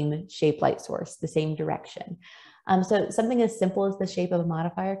same shape light source, the same direction. So something as simple as the shape of a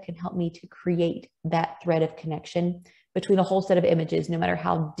modifier can help me to create that thread of connection between a whole set of images, no matter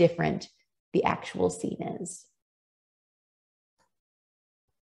how different the actual scene is.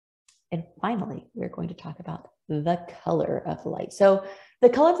 And finally, we're going to talk about the color of the light. So the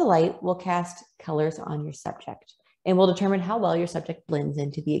color of the light will cast colors on your subject and will determine how well your subject blends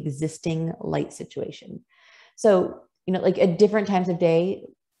into the existing light situation. So, like at different times of day,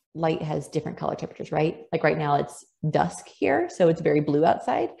 light has different color temperatures, right? Like right now it's dusk here, so it's very blue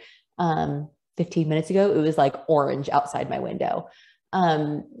outside. 15 minutes ago, it was like orange outside my window.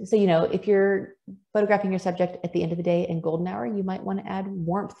 So, you know, if you're photographing your subject at the end of the day in golden hour, you might want to add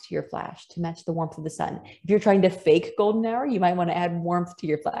warmth to your flash to match the warmth of the sun. If you're trying to fake golden hour, you might want to add warmth to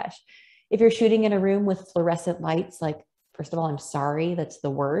your flash. If you're shooting in a room with fluorescent lights, like, first of all, I'm sorry, that's the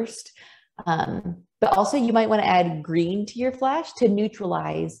worst. But also you might want to add green to your flash to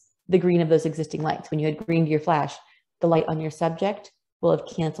neutralize the green of those existing lights. When you add green to your flash, the light on your subject will have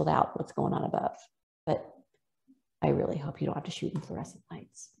canceled out what's going on above. But I really hope you don't have to shoot in fluorescent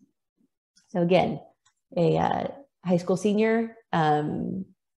lights. So again, a high school senior in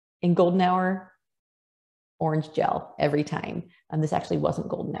golden hour, orange gel every time. This actually wasn't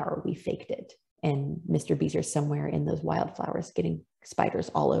golden hour, we faked it. And Mr. Beiser's somewhere in those wildflowers getting spiders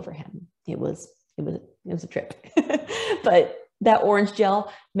all over him. It was a trip. But that orange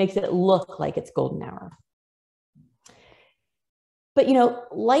gel makes it look like it's golden hour. But you know,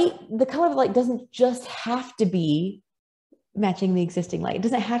 light, the color of the light doesn't just have to be matching the existing light. It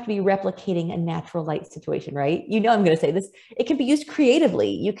doesn't have to be replicating a natural light situation, right? You know, I'm going to say this. It can be used creatively.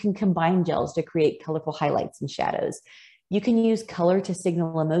 You can combine gels to create colorful highlights and shadows. You can use color to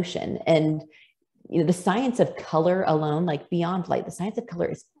signal emotion. And you know, the science of color alone, like beyond light, the science of color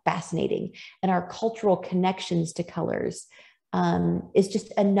is fascinating. And our cultural connections to colors is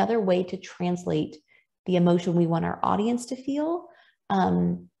just another way to translate the emotion we want our audience to feel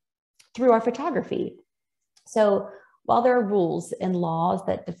through our photography. So while there are rules and laws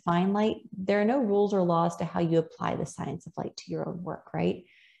that define light, there are no rules or laws to how you apply the science of light to your own work, right?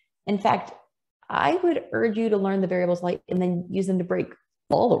 In fact, I would urge you to learn the variables of light and then use them to break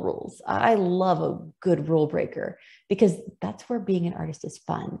all the rules. I love a good rule breaker because that's where being an artist is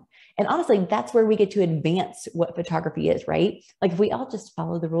fun. And honestly, that's where we get to advance what photography is, right? Like if we all just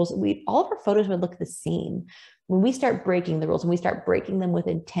follow the rules, all of our photos would look the same. When we start breaking the rules, when we start breaking them with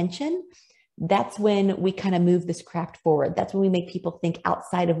intention, that's when we kind of move this craft forward. That's when we make people think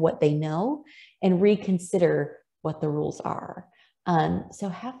outside of what they know and reconsider what the rules are. So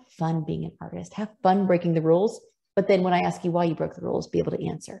have fun being an artist, have fun breaking the rules. But then when I ask you why you broke the rules, be able to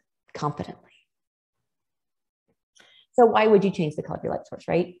answer confidently. So why would you change the color of your light source,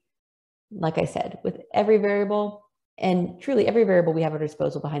 right? Like I said, with every variable, and truly every variable we have at our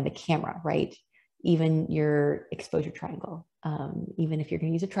disposal behind the camera, right? Even your exposure triangle, even if you're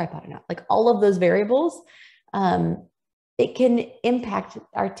going to use a tripod or not, like all of those variables, it can impact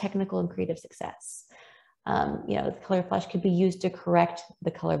our technical and creative success. You know, the color flash could be used to correct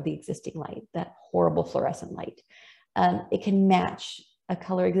the color of the existing light, that horrible fluorescent light. It can match a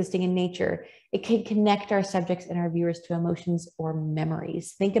color existing in nature. It can connect our subjects and our viewers to emotions or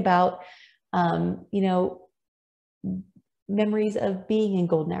memories. Think about, you know, memories of being in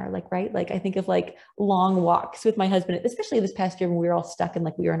golden hour, like, right? Like I think of like long walks with my husband, especially this past year when we were all stuck and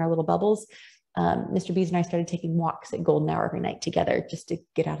like we were in our little bubbles. Mr. Bees and I started taking walks at golden hour every night together just to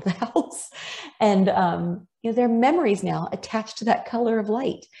get out of the house. And, you know, there are memories now attached to that color of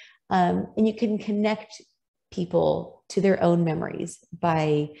light. And you can connect people to their own memories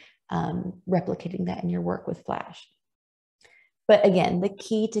by replicating that in your work with flash. But again, the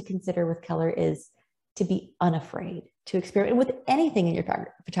key to consider with color is to be unafraid, to experiment with anything in your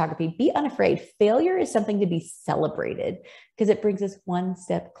photography. Be unafraid. Failure is something to be celebrated because it brings us one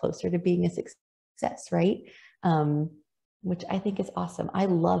step closer to being a success, right? Which I think is awesome. I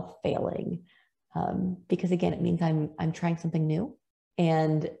love failing because again, it means I'm trying something new.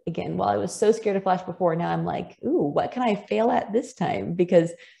 And again, while I was so scared of flash before, now I'm like, ooh, what can I fail at this time?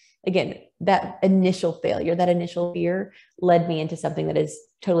 Because again, that initial failure, that initial fear led me into something that has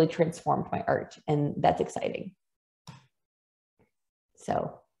totally transformed my art. And that's exciting.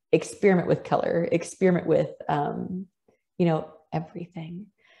 So experiment with color, experiment with, you know, everything.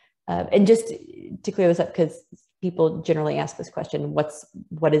 And just to clear this up, because people generally ask this question,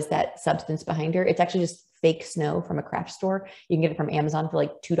 what is that substance behind her? It's actually just fake snow from a craft store. You can get it from Amazon for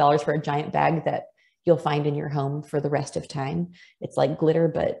like $2 for a giant bag that you'll find in your home for the rest of time. It's like glitter,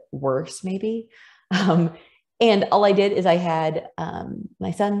 but worse maybe. And all I did is I had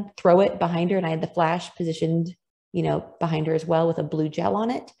my son throw it behind her and I had the flash positioned, you know, behind her as well with a blue gel on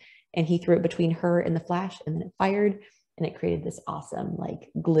it. And he threw it between her and the flash and then it fired and it created this awesome,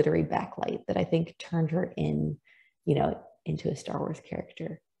 like glittery backlight that I think turned her in, you know, into a Star Wars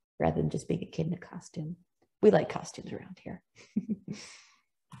character rather than just being a kid in a costume. We like costumes around here.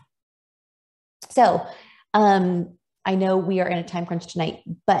 So I know we are in a time crunch tonight,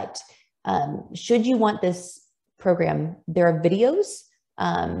 but should you want this program, there are videos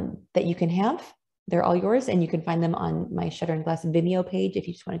that you can have they're all yours, and you can find them on my Shutter and Glass Vimeo page if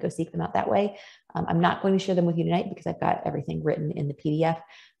you just want to go seek them out that way. I'm not going to share them with you tonight because I've got everything written in the PDF,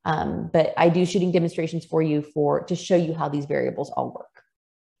 but I do shooting demonstrations for you to show you how these variables all work.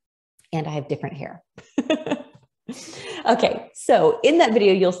 And I have different hair. Okay, so in that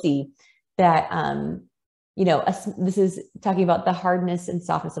video, you'll see that, this is talking about the hardness and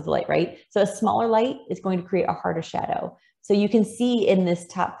softness of the light, right? So a smaller light is going to create a harder shadow. So you can see in this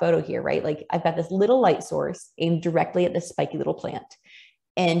top photo here, right? Like I've got this little light source aimed directly at this spiky little plant.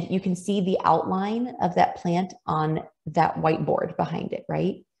 And you can see the outline of that plant on that whiteboard behind it,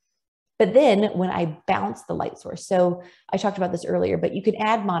 right? But then when I bounce the light source, so I talked about this earlier, but you can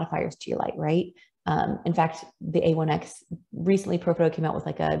add modifiers to your light, right? In fact, the A1X, recently ProPhoto came out with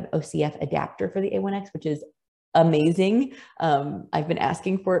like a OCF adapter for the A1X, which is amazing. I've been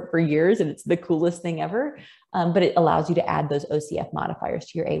asking for it for years and it's the coolest thing ever. But it allows you to add those OCF modifiers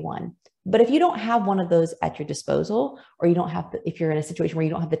to your A1. But if you don't have one of those at your disposal, or you don't have, if you're in a situation where you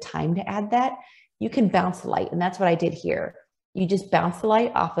don't have the time to add that, you can bounce the light. And that's what I did here. You just bounce the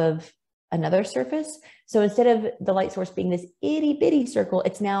light off of another surface. So instead of the light source being this itty bitty circle,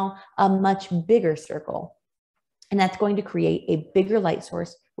 it's now a much bigger circle. And that's going to create a bigger light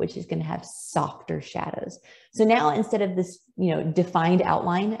source, which is going to have softer shadows. So now instead of this, defined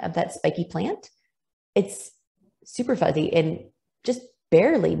outline of that spiky plant, it's super fuzzy and just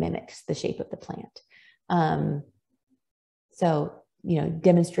barely mimics the shape of the plant.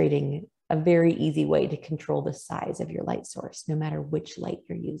 Demonstrating a very easy way to control the size of your light source, no matter which light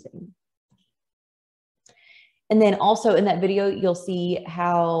you're using. And then also in that video, you'll see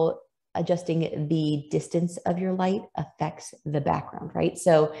how adjusting the distance of your light affects the background, right?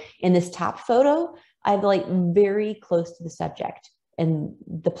 So in this top photo, I have the light very close to the subject and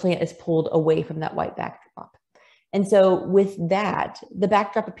the plant is pulled away from that white backdrop. And so with that, the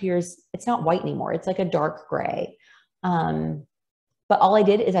backdrop appears, it's not white anymore. It's like a dark gray. But all I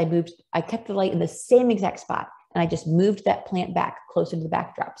did is I kept the light in the same exact spot and I just moved that plant back closer to the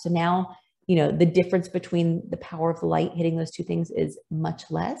backdrop. So now, the difference between the power of the light hitting those two things is much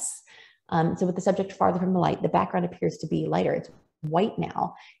less. So with the subject farther from the light, the background appears to be lighter. It's white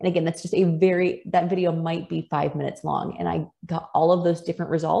now. And again, that's just that video might be 5 minutes long. And I got all of those different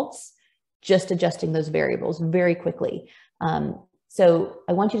results just adjusting those variables very quickly. So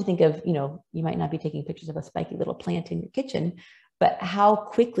I want you to think of, you might not be taking pictures of a spiky little plant in your kitchen, but how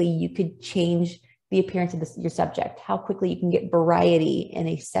quickly you could change the appearance of your subject, how quickly you can get variety in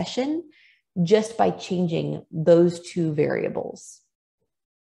a session just by changing those two variables.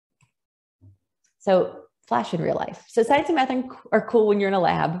 So flash in real life. So science and math are cool when you're in a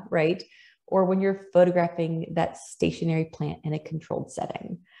lab, right? Or when you're photographing that stationary plant in a controlled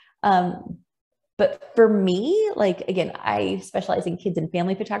setting. But for me, again, I specialize in kids and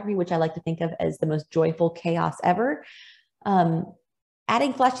family photography, which I like to think of as the most joyful chaos ever.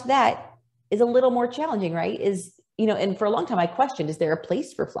 Adding flash to that is a little more challenging, right? And for a long time I questioned, is there a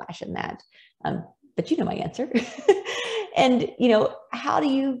place for flash in that? But you know my answer. And, how do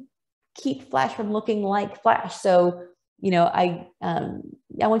you keep flash from looking like flash? So, I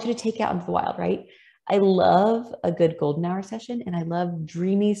want you to take out into the wild, right? I love a good golden hour session and I love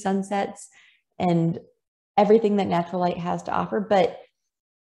dreamy sunsets and everything that natural light has to offer. But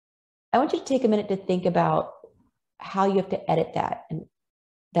I want you to take a minute to think about how you have to edit that and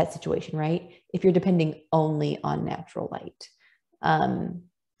that situation, right? If you're depending only on natural light.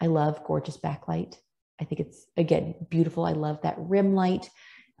 I love gorgeous backlight. I think it's, again, beautiful. I love that rim light.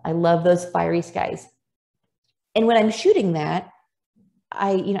 I love those fiery skies. And when I'm shooting that,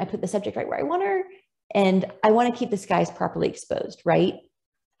 I put the subject right where I want her, and I want to keep the skies properly exposed, right?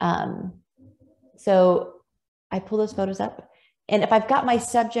 So I pull those photos up, and if I've got my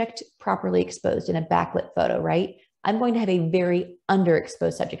subject properly exposed in a backlit photo, right, I'm going to have a very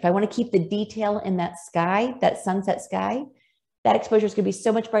underexposed subject. If I want to keep the detail in that sky, that sunset sky, that exposure is going to be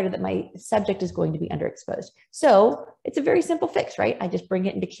so much brighter that my subject is going to be underexposed. So it's a very simple fix, right? I just bring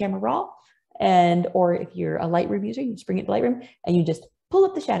it into Camera Raw, or if you're a Lightroom user, you just bring it to Lightroom and you just pull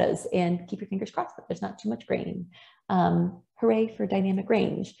up the shadows and keep your fingers crossed that there's not too much grain. Hooray for dynamic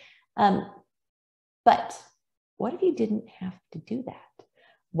range. But what if you didn't have to do that?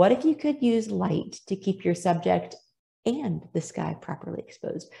 What if you could use light to keep your subject and the sky properly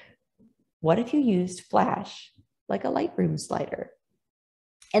exposed? What if you used flash like a Lightroom slider?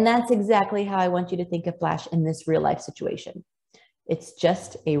 And that's exactly how I want you to think of flash in this real life situation. It's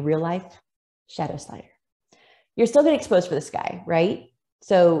just a real life shadow slider. You're still getting exposed for the sky, right?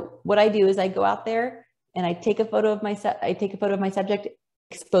 So what I do is I go out there and I take a photo of my subject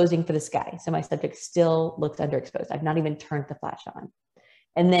exposing for the sky. So my subject still looks underexposed. I've not even turned the flash on.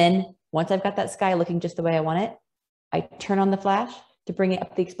 And then once I've got that sky looking just the way I want it, I turn on the flash to bring it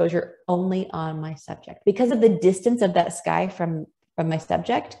up the exposure only on my subject. Because of the distance of that sky from my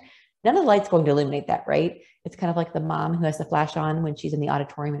subject, none of the light's going to illuminate that, right? It's kind of like the mom who has the flash on when she's in the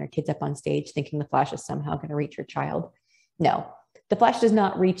auditorium and her kid's up on stage thinking the flash is somehow going to reach her child. No, the flash does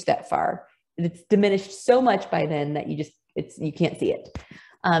not reach that far. It's diminished so much by then that you can't see it.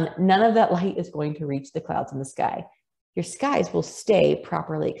 None of that light is going to reach the clouds in the sky. Your skies will stay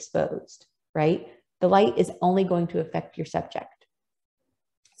properly exposed, right? The light is only going to affect your subject.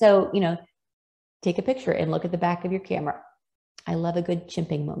 So, take a picture and look at the back of your camera. I love a good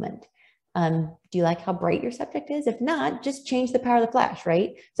chimping moment. Do you like how bright your subject is? If not, just change the power of the flash,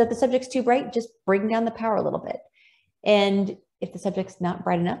 right? So if the subject's too bright, just bring down the power a little bit. And if the subject's not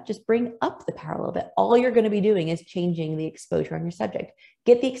bright enough, just bring up the power a little bit. All you're going to be doing is changing the exposure on your subject.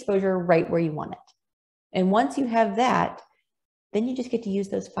 Get the exposure right where you want it. And once you have that, then you just get to use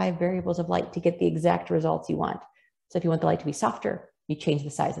those 5 variables of light to get the exact results you want. So if you want the light to be softer, you change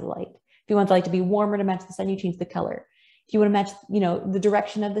the size of the light. If you want the light to be warmer to match the sun, you change the color. If you want to match, the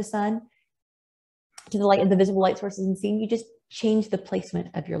direction of the sun to the light of the visible light sources in the scene, you just change the placement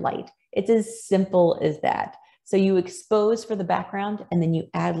of your light. It's as simple as that. So you expose for the background and then you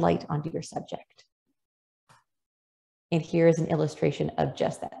add light onto your subject. And here is an illustration of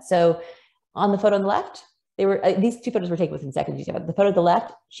just that. So on the photo on the left, these 2 photos were taken within seconds. The photo on the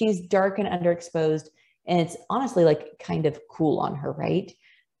left, she's dark and underexposed, and it's honestly like kind of cool on her, right?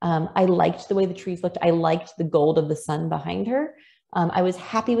 I liked the way the trees looked. I liked the gold of the sun behind her. I was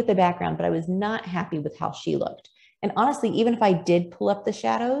happy with the background, but I was not happy with how she looked. And honestly, even if I did pull up the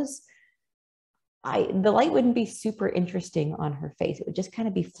shadows, the light wouldn't be super interesting on her face. It would just kind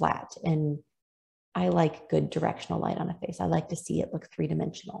of be flat. And I like good directional light on a face. I like to see it look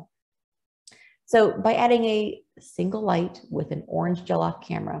 3-dimensional. So by adding a single light with an orange gel off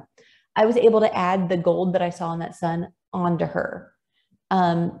camera, I was able to add the gold that I saw in that sun onto her.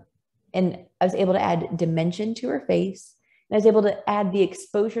 And I was able to add dimension to her face. And I was able to add the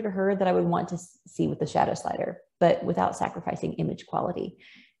exposure to her that I would want to see with the shadow slider, but without sacrificing image quality.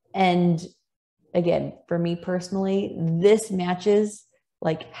 And again, for me personally, this matches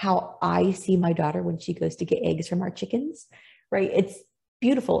like how I see my daughter when she goes to get eggs from our chickens, right? It's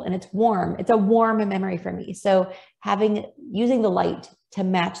beautiful and it's warm. It's a warm memory for me. So using the light to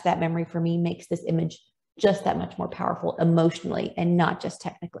match that memory for me makes this image just that much more powerful emotionally and not just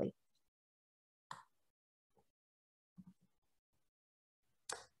technically.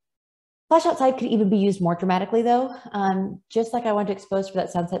 Flash outside could even be used more dramatically though. Just like I wanted to expose for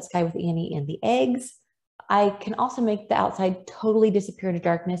that sunset sky with Annie and the eggs, I can also make the outside totally disappear into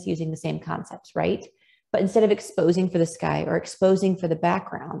darkness using the same concepts, right? But instead of exposing for the sky or exposing for the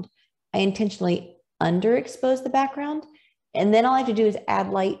background, I intentionally underexpose the background. And then all I have to do is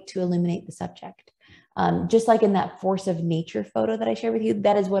add light to illuminate the subject. Just like in that force of nature photo that I shared with you,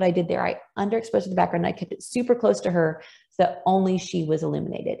 that is what I did there. I underexposed the background. I kept it super close to her so that only she was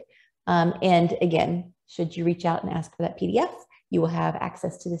illuminated. And again, should you reach out and ask for that PDF, you will have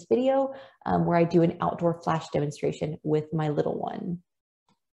access to this video where I do an outdoor flash demonstration with my little one.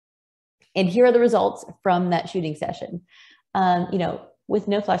 And here are the results from that shooting session. With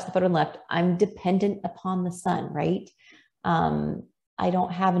no flash, the photo on the left, I'm dependent upon the sun, right? I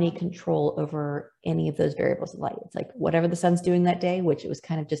don't have any control over any of those variables of light. It's like whatever the sun's doing that day, which it was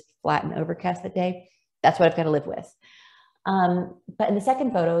kind of just flat and overcast that day, that's what I've got to live with. But in the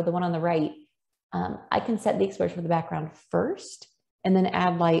second photo, the one on the right, I can set the exposure for the background first and then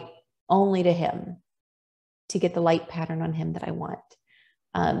add light only to him to get the light pattern on him that I want.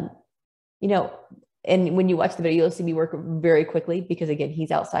 And when you watch the video, you'll see me work very quickly because again,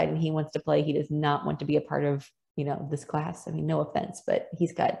 he's outside and he wants to play. He does not want to be a part of, this class. I mean, no offense, but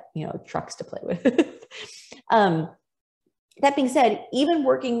he's got, trucks to play with. That being said, even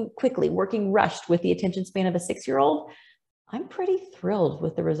working quickly, working rushed with the attention span of a 6-year-old, I'm pretty thrilled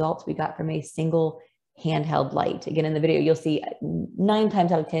with the results we got from a single handheld light. Again, in the video, you'll see 9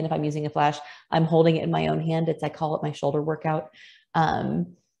 times out of 10, if I'm using a flash, I'm holding it in my own hand. I call it my shoulder workout. And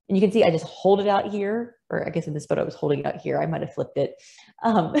you can see I just hold it out here, or I guess in this photo I was holding it out here. I might have flipped it.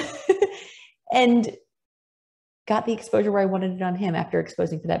 And got the exposure where I wanted it on him after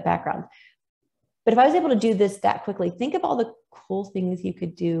exposing for that background. But if I was able to do this that quickly, think of all the cool things you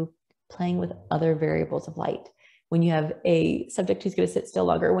could do playing with other variables of light. When you have a subject who's going to sit still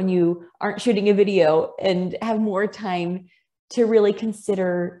longer, when you aren't shooting a video and have more time to really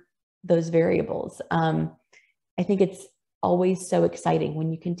consider those variables. I think it's always so exciting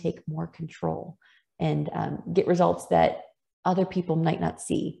when you can take more control and get results that other people might not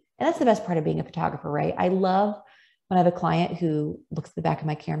see. And that's the best part of being a photographer, right? I love when I have a client who looks at the back of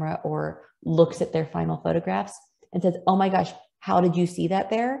my camera or looks at their final photographs and says, oh my gosh, how did you see that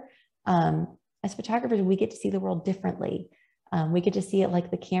there? As photographers, we get to see the world differently. We get to see it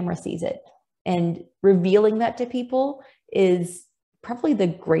like the camera sees it. And revealing that to people is probably the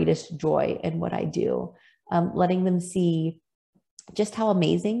greatest joy in what I do. Letting them see just how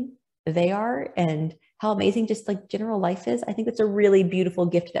amazing they are and how amazing just like general life is. I think that's a really beautiful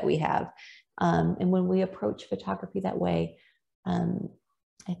gift that we have. And when we approach photography that way,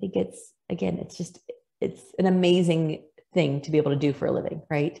 I think it's an amazing thing to be able to do for a living,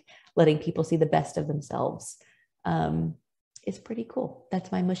 right? Letting people see the best of themselves is pretty cool.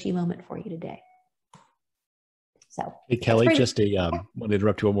 That's my mushy moment for you today. So, hey, Kelly, just want to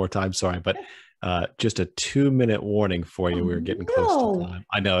interrupt you one more time. Sorry, but just a 2-minute warning for you. We're getting close to time.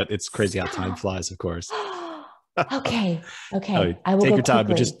 I know it's crazy how time flies, of course. Okay. No, I will take go your time,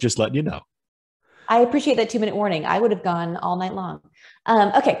 quickly. but just letting you know. I appreciate that 2-minute warning. I would have gone all night long.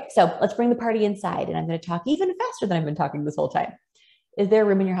 Okay, so let's bring the party inside, and I'm going to talk even faster than I've been talking this whole time. Is there a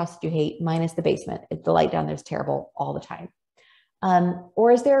room in your house that you hate, minus the basement? The light down there is terrible all the time.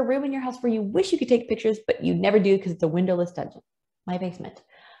 Or is there a room in your house where you wish you could take pictures, but you never do because it's a windowless dungeon? My basement.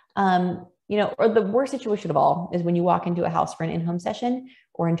 Or the worst situation of all is when you walk into a house for an in-home session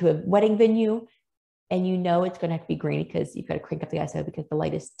or into a wedding venue, and you know it's going to have to be grainy because you've got to crank up the ISO because the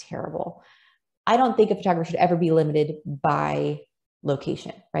light is terrible. I don't think a photographer should ever be limited by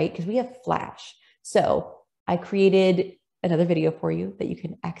location, right? Because we have flash. So I created another video for you that you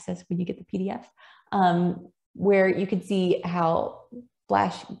can access when you get the PDF, where you can see how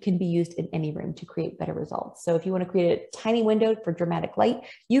flash can be used in any room to create better results. So if you want to create a tiny window for dramatic light,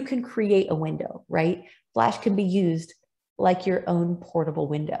 you can create a window, right? Flash can be used like your own portable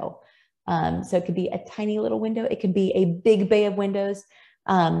window. So it could be a tiny little window. It can be a big bay of windows.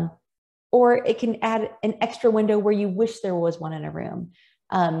 Or it can add an extra window where you wish there was one in a room.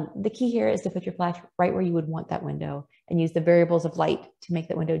 The key here is to put your flash right where you would want that window and use the variables of light to make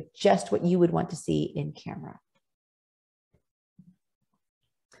that window just what you would want to see in camera.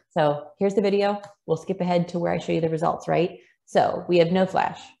 So here's the video. We'll skip ahead to where I show you the results, right? So we have no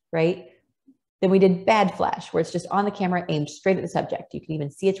flash, right? Then we did bad flash, where it's just on the camera aimed straight at the subject. You can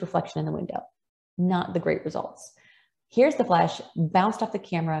even see its reflection in the window. Not the great results. Here's the flash bounced off the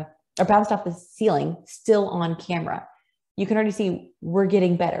camera or bounced off the ceiling, still on camera. You can already see we're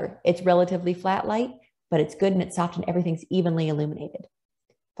getting better. It's relatively flat light, but it's good and it's soft and everything's evenly illuminated.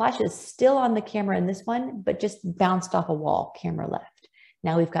 Flash is still on the camera in this one, but just bounced off a wall, camera left.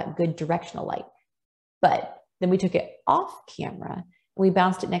 Now we've got good directional light. But then we took it off camera and we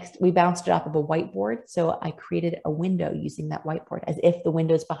bounced it off of a whiteboard. So I created a window using that whiteboard as if the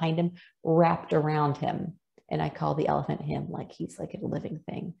windows behind him wrapped around him. And I call the elephant him, like he's like a living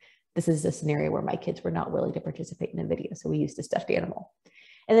thing. This is a scenario where my kids were not willing to participate in a video, so we used a stuffed animal.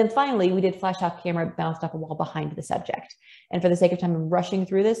 And then finally, we did flash off camera, bounced off a wall behind the subject. And for the sake of time, I'm rushing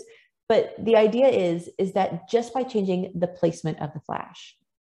through this, but the idea is that just by changing the placement of the flash,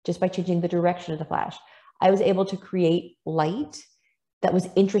 just by changing the direction of the flash, I was able to create light that was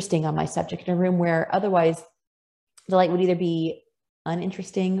interesting on my subject in a room where otherwise the light would either be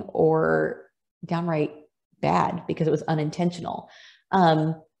uninteresting or downright bad because it was unintentional.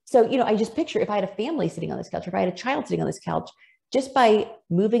 So, I just picture if I had a family sitting on this couch, or if I had a child sitting on this couch, just by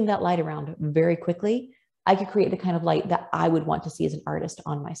moving that light around very quickly, I could create the kind of light that I would want to see as an artist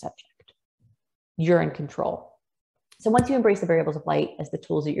on my subject. You're in control. So once you embrace the variables of light as the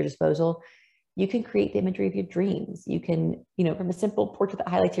tools at your disposal, you can create the imagery of your dreams. You can, from a simple portrait that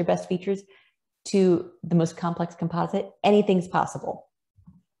highlights your best features to the most complex composite, anything's possible.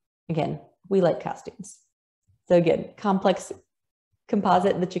 Again, we like costumes. So again, complex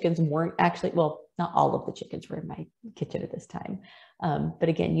composite, the chickens weren't actually, well, not all of the chickens were in my kitchen at this time. But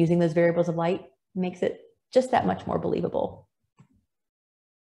again, using those variables of light makes it just that much more believable.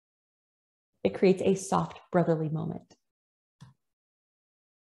 It creates a soft brotherly moment.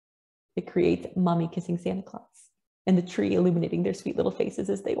 It creates mommy kissing Santa Claus and the tree illuminating their sweet little faces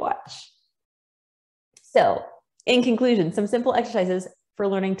as they watch. So in conclusion, some simple exercises for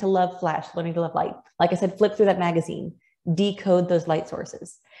learning to love flash, learning to love light. Like I said, flip through that magazine, decode those light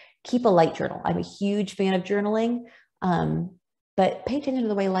sources, keep a light journal. I'm a huge fan of journaling, but pay attention to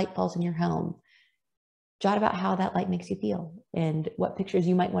the way light falls in your home. Jot about how that light makes you feel and what pictures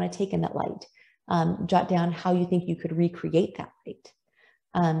you might want to take in that light. Jot down how you think you could recreate that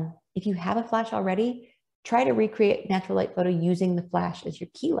light. If you have a flash already, try to recreate natural light photo using the flash as your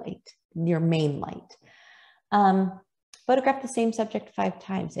key light, your main light. Photograph the same subject 5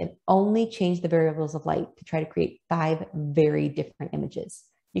 times and only change the variables of light to try to create 5 very different images.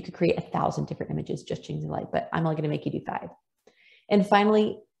 You could create 1,000 different images just changing the light, but I'm only going to make you do 5. And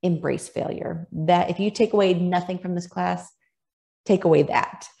finally, embrace failure. That if you take away nothing from this class, take away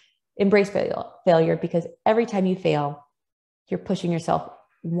that. Embrace failure, because every time you fail, you're pushing yourself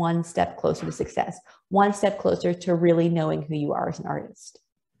one step closer to success, one step closer to really knowing who you are as an artist.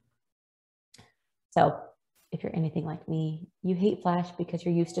 So if you're anything like me, you hate Flash because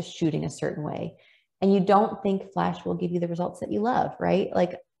you're used to shooting a certain way and you don't think Flash will give you the results that you love, right?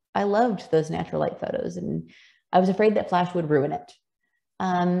 Like I loved those natural light photos and I was afraid that Flash would ruin it.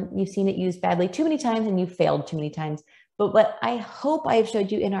 You've seen it used badly too many times and you failed too many times. But what I hope I have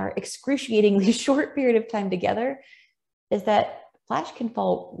showed you in our excruciatingly short period of time together is that Flash can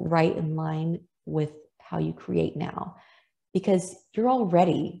fall right in line with how you create now, because you're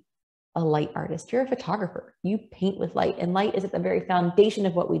already a light artist. You're a photographer. You paint with light, and light is at the very foundation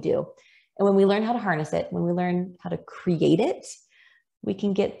of what we do. And when we learn how to harness it, when we learn how to create it, we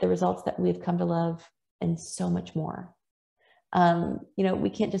can get the results that we've come to love and so much more. We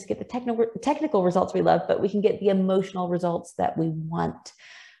can't just get the technical results we love, but we can get the emotional results that we want.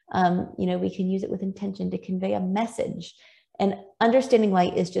 We can use it with intention to convey a message. And understanding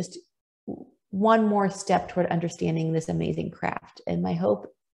light is just one more step toward understanding this amazing craft. And my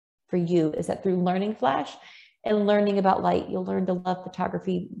hope for you is that through learning Flash and learning about light, you'll learn to love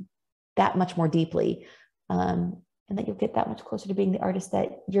photography that much more deeply. And that you'll get that much closer to being the artist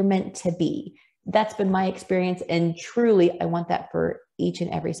that you're meant to be. That's been my experience. And truly, I want that for each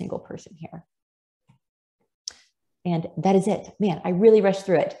and every single person here. And that is it. Man, I really rushed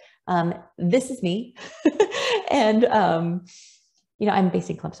through it. This is me. And, I'm based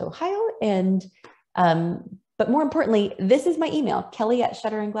in Columbus, Ohio. And, but more importantly, this is my email,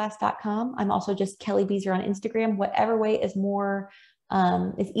 kelly@shutterandglass.com. I'm also just Kellie Beiser on Instagram. Whatever way is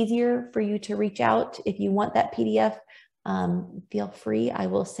is easier for you to reach out. If you want that PDF, feel free. I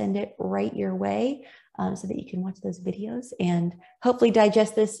will send it right your way so that you can watch those videos and hopefully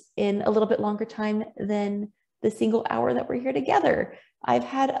digest this in a little bit longer time than the single hour that we're here together. I've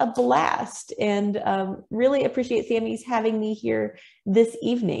had a blast and really appreciate Samys having me here this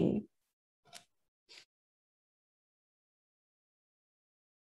evening.